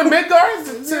 We're going to Midgard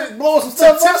to blow some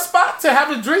stuff tip spot to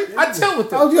have a drink. I chill with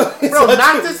them. Bro,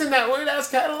 knock this in that weird ass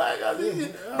Cadillac.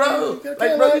 Bro,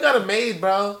 you got a maid,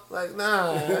 bro. Like,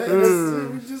 nah.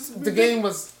 The game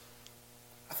was.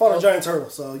 I fought a giant turtle,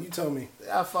 so you tell me.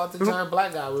 I fought the giant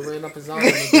black guy. We ran up his arm.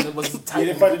 It was tight. You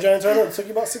didn't fight the giant turtle? It took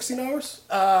you about 16 hours?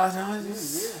 No.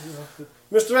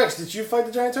 Mr. X, did you fight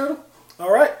the giant turtle?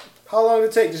 All right. How long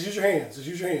did it take? Just use your hands. I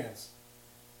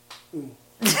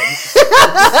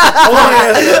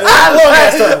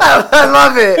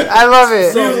love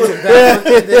it. So,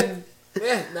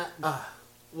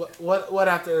 what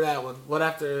after that one? What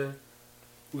after?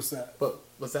 What's that? But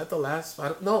was that the last?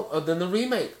 No, then the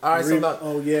remake. All right, so look.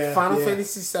 Final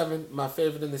Fantasy VII, my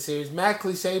favorite in the series. Mad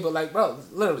cliche, but like, bro,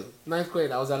 literally 9th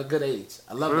grade. I was at a good age.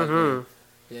 I love that game.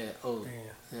 Yeah. Oh.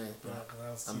 Yeah, bro.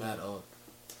 I'm mad old.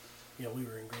 Yeah, we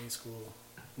were in grade school.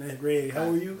 9th grade. How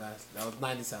old were you? That was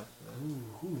 97. Ooh,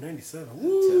 97.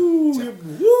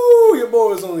 Ooh, your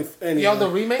boy was only. Yo, the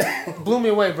remake blew me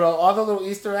away, bro. All the little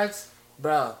Easter eggs,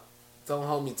 bro. Don't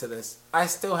hold me to this. I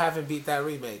still haven't beat that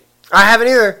remake. I haven't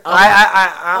either.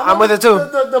 I'm with it too.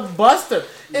 The Buster.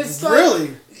 It's like,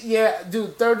 really? Yeah,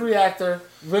 dude. Third reactor.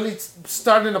 Really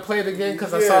starting to play it again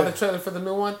because I saw the trailer for the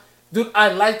new one. Dude, I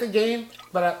like the game,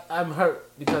 but I'm hurt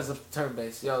because of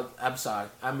turn-based. Yo, I'm sorry.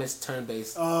 I miss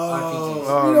turn-based RPGs.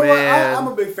 Oh, you know man. what? I'm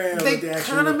a big fan They of the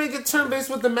action. kind of make it turn-based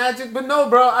with the magic, but no,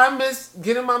 bro. I miss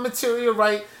getting my material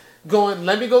right, going,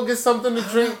 let me go get something to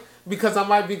drink, because I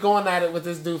might be going at it with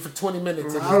this dude for 20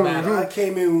 minutes in this battle. I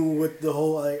came in with the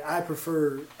whole, like, I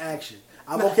prefer action.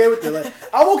 I'm okay with it. Like,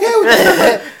 I'm okay with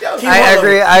it. I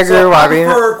agree with Robbie. I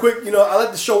prefer quick, I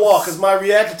like to show off because my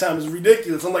reaction time is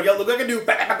ridiculous. I'm like, yo, look what I can do.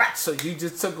 Bah, bah, bah. So you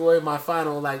just took away my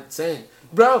final, like, saying,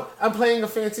 bro, I'm playing a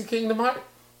fancy Kingdom Hearts.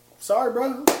 Sorry,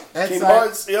 bro. That's Kingdom like-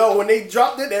 Hearts, when they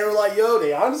dropped it, they were like, yo,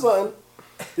 they on something.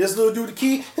 This little dude, the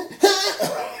key.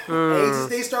 And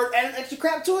they start adding extra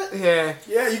crap to it. Yeah.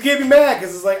 Yeah, you can't be mad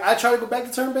because it's like, I try to go back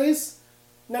to turn-based.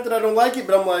 Not that I don't like it,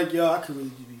 but I'm like, yo, I could really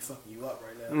be fucking you up right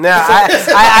now. No,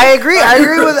 I agree. I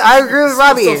agree with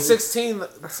Robbie. So 16,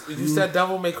 you said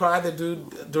Devil May Cry, the dude,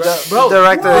 bro,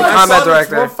 Director, I combat saw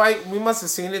director. This one fight, we must have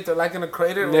seen it. They're like in a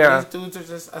crater. And Yeah. these dudes are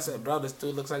just. I said, bro, this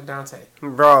dude looks like Dante.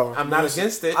 Bro, I'm not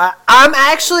against it. I'm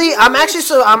actually all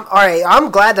right.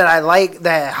 I'm glad that I like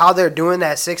that how they're doing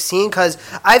that 16 because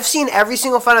I've seen every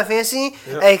single Final Fantasy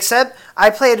except I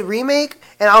played remake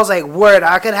and I was like, word,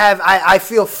 I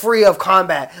feel free of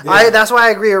combat. Yeah. That's why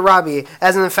I agree with Robbie,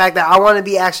 as in the fact that I want to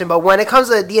be action. But when it comes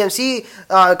to the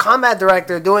DMC combat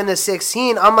director doing the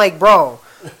 16, I'm like, bro,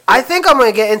 I think I'm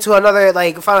gonna get into another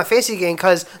like Final Fantasy game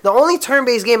because the only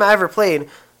turn-based game I ever played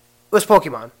was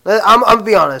Pokemon. I'm gonna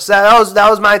be honest. That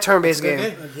was my turn-based game. I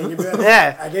can't get better.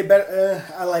 Yeah. I get better.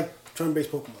 I like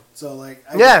turn-based Pokemon. So, like,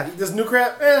 this new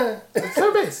crap, It's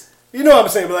turn-based. You know what I'm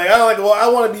saying, but like I don't like. Well, I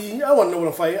want to know what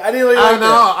I'm fighting. I didn't really like I know.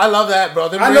 that. I love that, bro.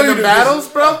 Them I know you random do. battles,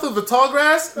 bro, through the tall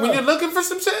grass. When you're looking for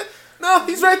some shit, no,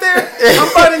 he's right there. I'm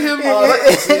fighting him. Yo,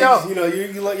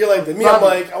 You're like that. Me, Robbie, I'm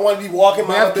like, I want to be walking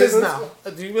we my have kids business.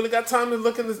 now. Do you really got time to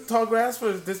look in the tall grass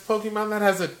for this Pokemon that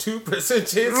has a 2%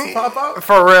 chance to pop out?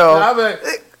 For real. Yeah, I bet.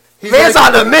 He's Man's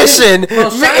like, on a mission.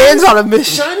 Bro, Man's on a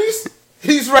mission. Shinies?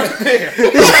 He's right there.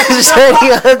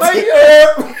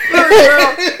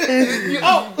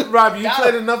 Rob, you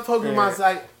played enough Pokemon.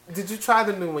 Like, did you try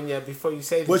the new one yet before you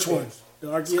saved Which it? one? The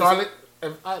Arceus? Scarlet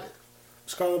and Violet.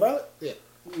 Scarlet and Violet? Yeah.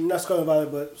 Not Scarlet and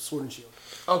Violet, but Sword and Shield.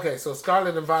 Okay, so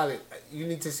Scarlet and Violet, you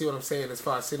need to see what I'm saying as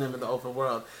far as seeing them in the open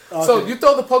world. Okay. So you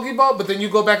throw the Pokeball, but then you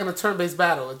go back in a turn-based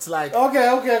battle. It's like, Okay.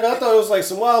 I thought it was like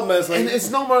some wild mess. Like, and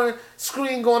it's no more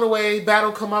screen going away,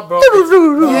 battle come up, bro. but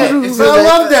I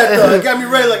love that though. It got me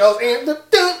ready. Like I was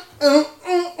amped.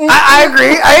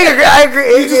 I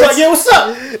agree. He's just like, yeah, what's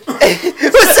up?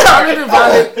 What's up? Scarlet and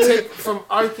Violet take from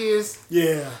Arceus,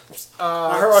 Yeah.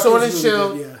 I heard Sword Arceus and was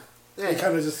Shield. really good, Yeah. They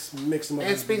kind of just mix them up.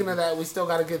 And speaking of that, we still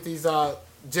got to get these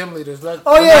gym leaders. Like,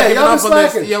 Oh, we're yeah, not giving y'all up been on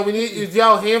this. slacking. Yo, we need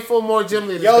handful more gym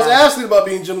leaders. Y'all was guys. asking about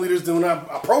being gym leaders when I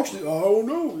approached it. Oh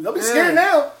no, I'll be scared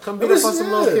now. Come beat up on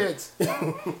some little kids.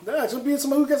 Nah, just be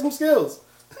somebody who got some skills.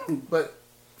 But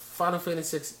Final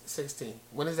Fantasy 16,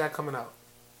 when is that coming out?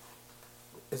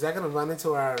 Is that going to run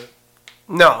into our...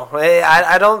 No,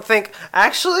 I don't think.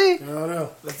 Actually, I don't know.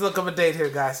 Let's look up a date here,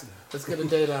 guys. Let's get a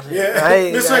date on here. Yeah,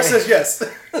 Mr. X says yes.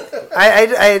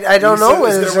 I don't He know said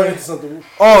when. it's gonna run into something.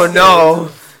 Oh no!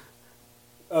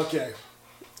 Okay.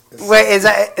 Wait, is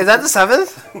that the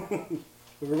 7th?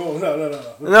 We're going. No.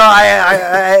 No,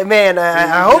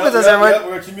 I hope it doesn't run. We're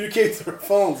gonna communicate through our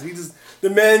phones. The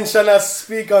men shall not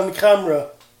speak on camera.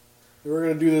 We're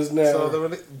gonna do this now.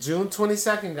 So June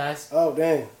 22nd, guys. Oh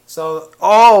dang. So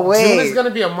Oh June is wait, gonna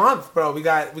be a month, bro. We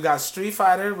got Street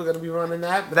Fighter. We're gonna be running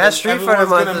that. But That then Street Fighter everyone's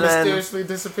month, gonna and then- mysteriously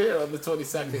disappear on the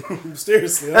 22nd.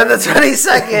 Seriously. on the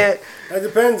 22nd. That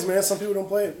depends, man. Some people don't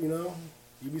play it.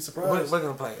 You'd be we're, surprised. we're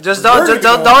gonna play it. Just We're gonna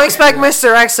go. don't expect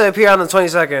Mr. X to appear on the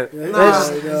 22nd. Yeah,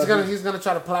 Nah, he's gonna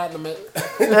try to platinum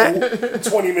it.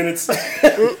 20 minutes.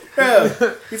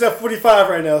 Yeah, he's at 45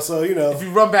 right now, so If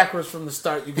you run backwards from the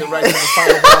start, you get right to the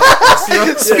final boss.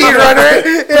 Speedrunner.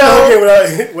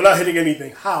 Okay, without hitting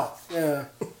anything. How? Yeah.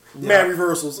 Man,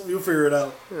 reversals. You'll figure it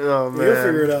out. Oh You'll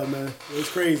figure man. it out, man. It's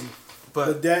crazy. But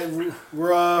But that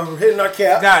we're hitting our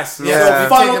cap. guys, Yeah. so we've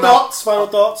Final taken out- thoughts. Final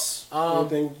thoughts.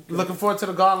 Anything? Looking forward to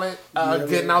the gauntlet.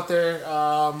 Getting man. out there.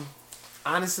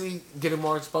 Honestly, getting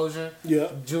more exposure. Yeah.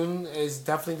 June is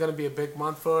definitely going to be a big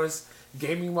month for us,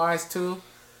 gaming wise too.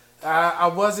 I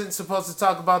wasn't supposed to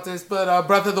talk about this, but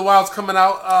Breath of the Wild's coming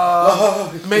out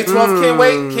May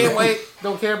 12th. Can't wait.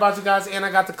 Don't care about you guys. And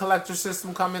I got the collector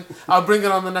system coming. I'll bring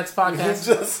it on the next podcast.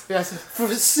 Just Yes. for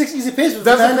 6 easy pages.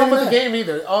 Doesn't come with the game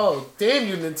either. Oh, damn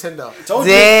you, Nintendo.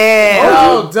 Damn.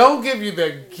 Oh, don't give you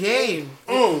the game.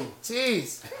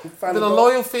 Jeez. Final Been a thought.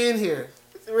 loyal fan here.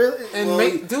 Really? And Well,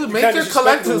 make you make kinda your disrespected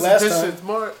collector's me last editions time.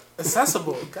 more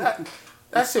accessible. God,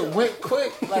 that shit went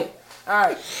quick. Like, all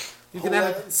right, You can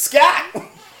have it. Scott.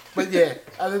 But yeah,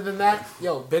 other than that,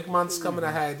 big months coming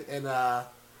ahead, and I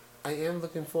am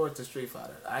looking forward to Street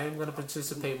Fighter. I am gonna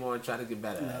participate more and try to get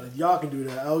better at it. Y'all can do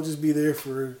that. I'll just be there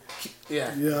for.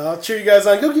 Yeah. Yeah, I'll cheer you guys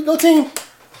on. Go team.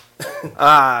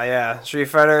 Yeah, Street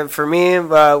Fighter for me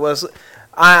was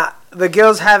the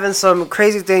guild's having some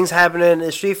crazy things happening.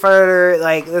 In Street Fighter,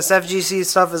 like this FGC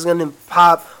stuff is gonna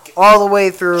pop all the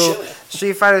way through.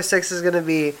 Street Fighter 6 is gonna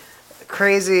be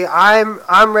crazy.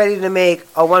 I'm ready to make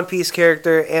a One Piece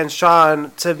character and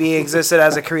Sean to be existed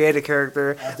as a created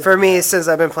character. For me, since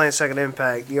I've been playing Second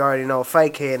Impact, you already know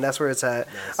Fight K, and that's where it's at.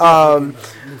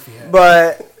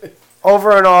 But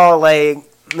over and all, like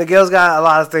the guild's got a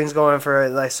lot of things going for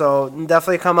it. Like, so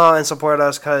definitely come out and support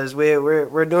us because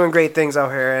we're doing great things out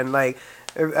here. And like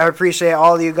I appreciate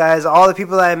all of you guys, all the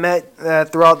people that I met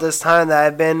throughout this time that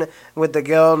I've been with the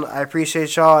guild. I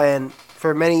appreciate y'all, and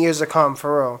for many years to come,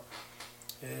 for real.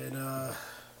 And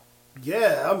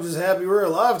yeah, I'm just happy we're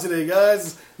alive today,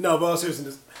 guys. No, but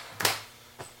seriously,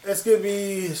 it's gonna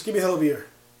be a hell of a year.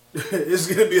 It's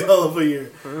gonna be a hell of a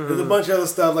year. There's a bunch of other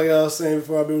stuff, like I was saying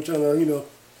before. I've been trying to,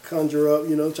 conjure up,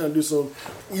 trying to do some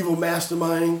evil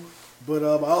masterminding. But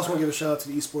I also want to give a shout out to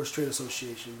the Esports Trade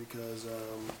Association because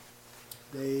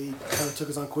they kind of took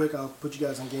us on quick. I'll put you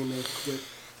guys on game there quick.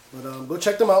 But go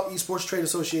check them out, Esports Trade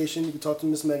Association. You can talk to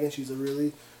Miss Megan. She's a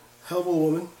really helpful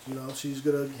woman. She's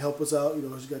gonna help us out.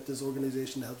 She's got this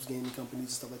organization that helps gaming companies and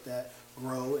stuff like that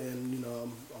grow, and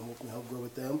I'm hoping to help grow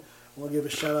with them. I want to give a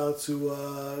shout out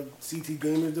to CT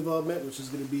Gamer Development, which is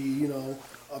going to be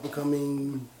up and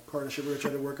coming partnership we're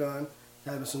trying to work on,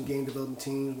 having some game development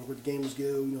teams, work with the Gamers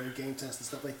Guild, game tests and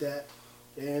stuff like that.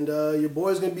 And your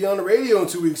boy's going to be on the radio in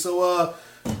 2 weeks. So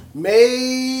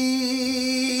May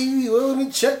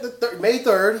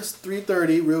 3rd, it's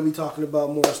 3:30. We'll be talking about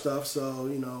more stuff. So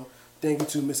thank you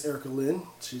to Miss Erica Lynn.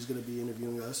 She's going to be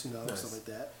interviewing us, nice. Stuff like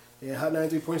that. And Hot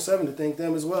 93.7 to thank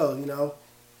them as well.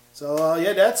 So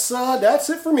yeah, that's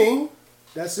it for me.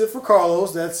 That's it for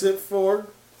Carlos. That's it for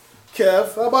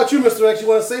Kev. How about you, Mr. X? You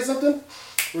want to say something?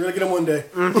 We're gonna get him one day.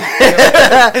 But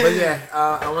yeah,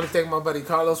 I want to thank my buddy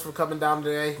Carlos for coming down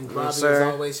today. Robbie, as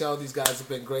always, these guys have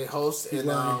been great hosts. He's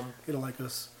lying. He don't like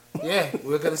us. Yeah,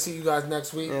 we're gonna see you guys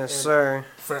next week. Yes, sir.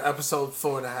 For episode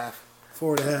 4.5.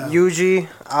 4.5. UG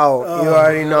out. You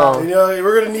already know.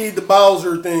 We're gonna need the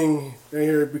Bowser thing right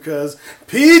here because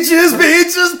peaches.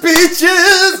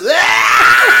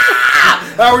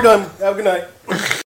 Ah! All right, we're done. Have a good night.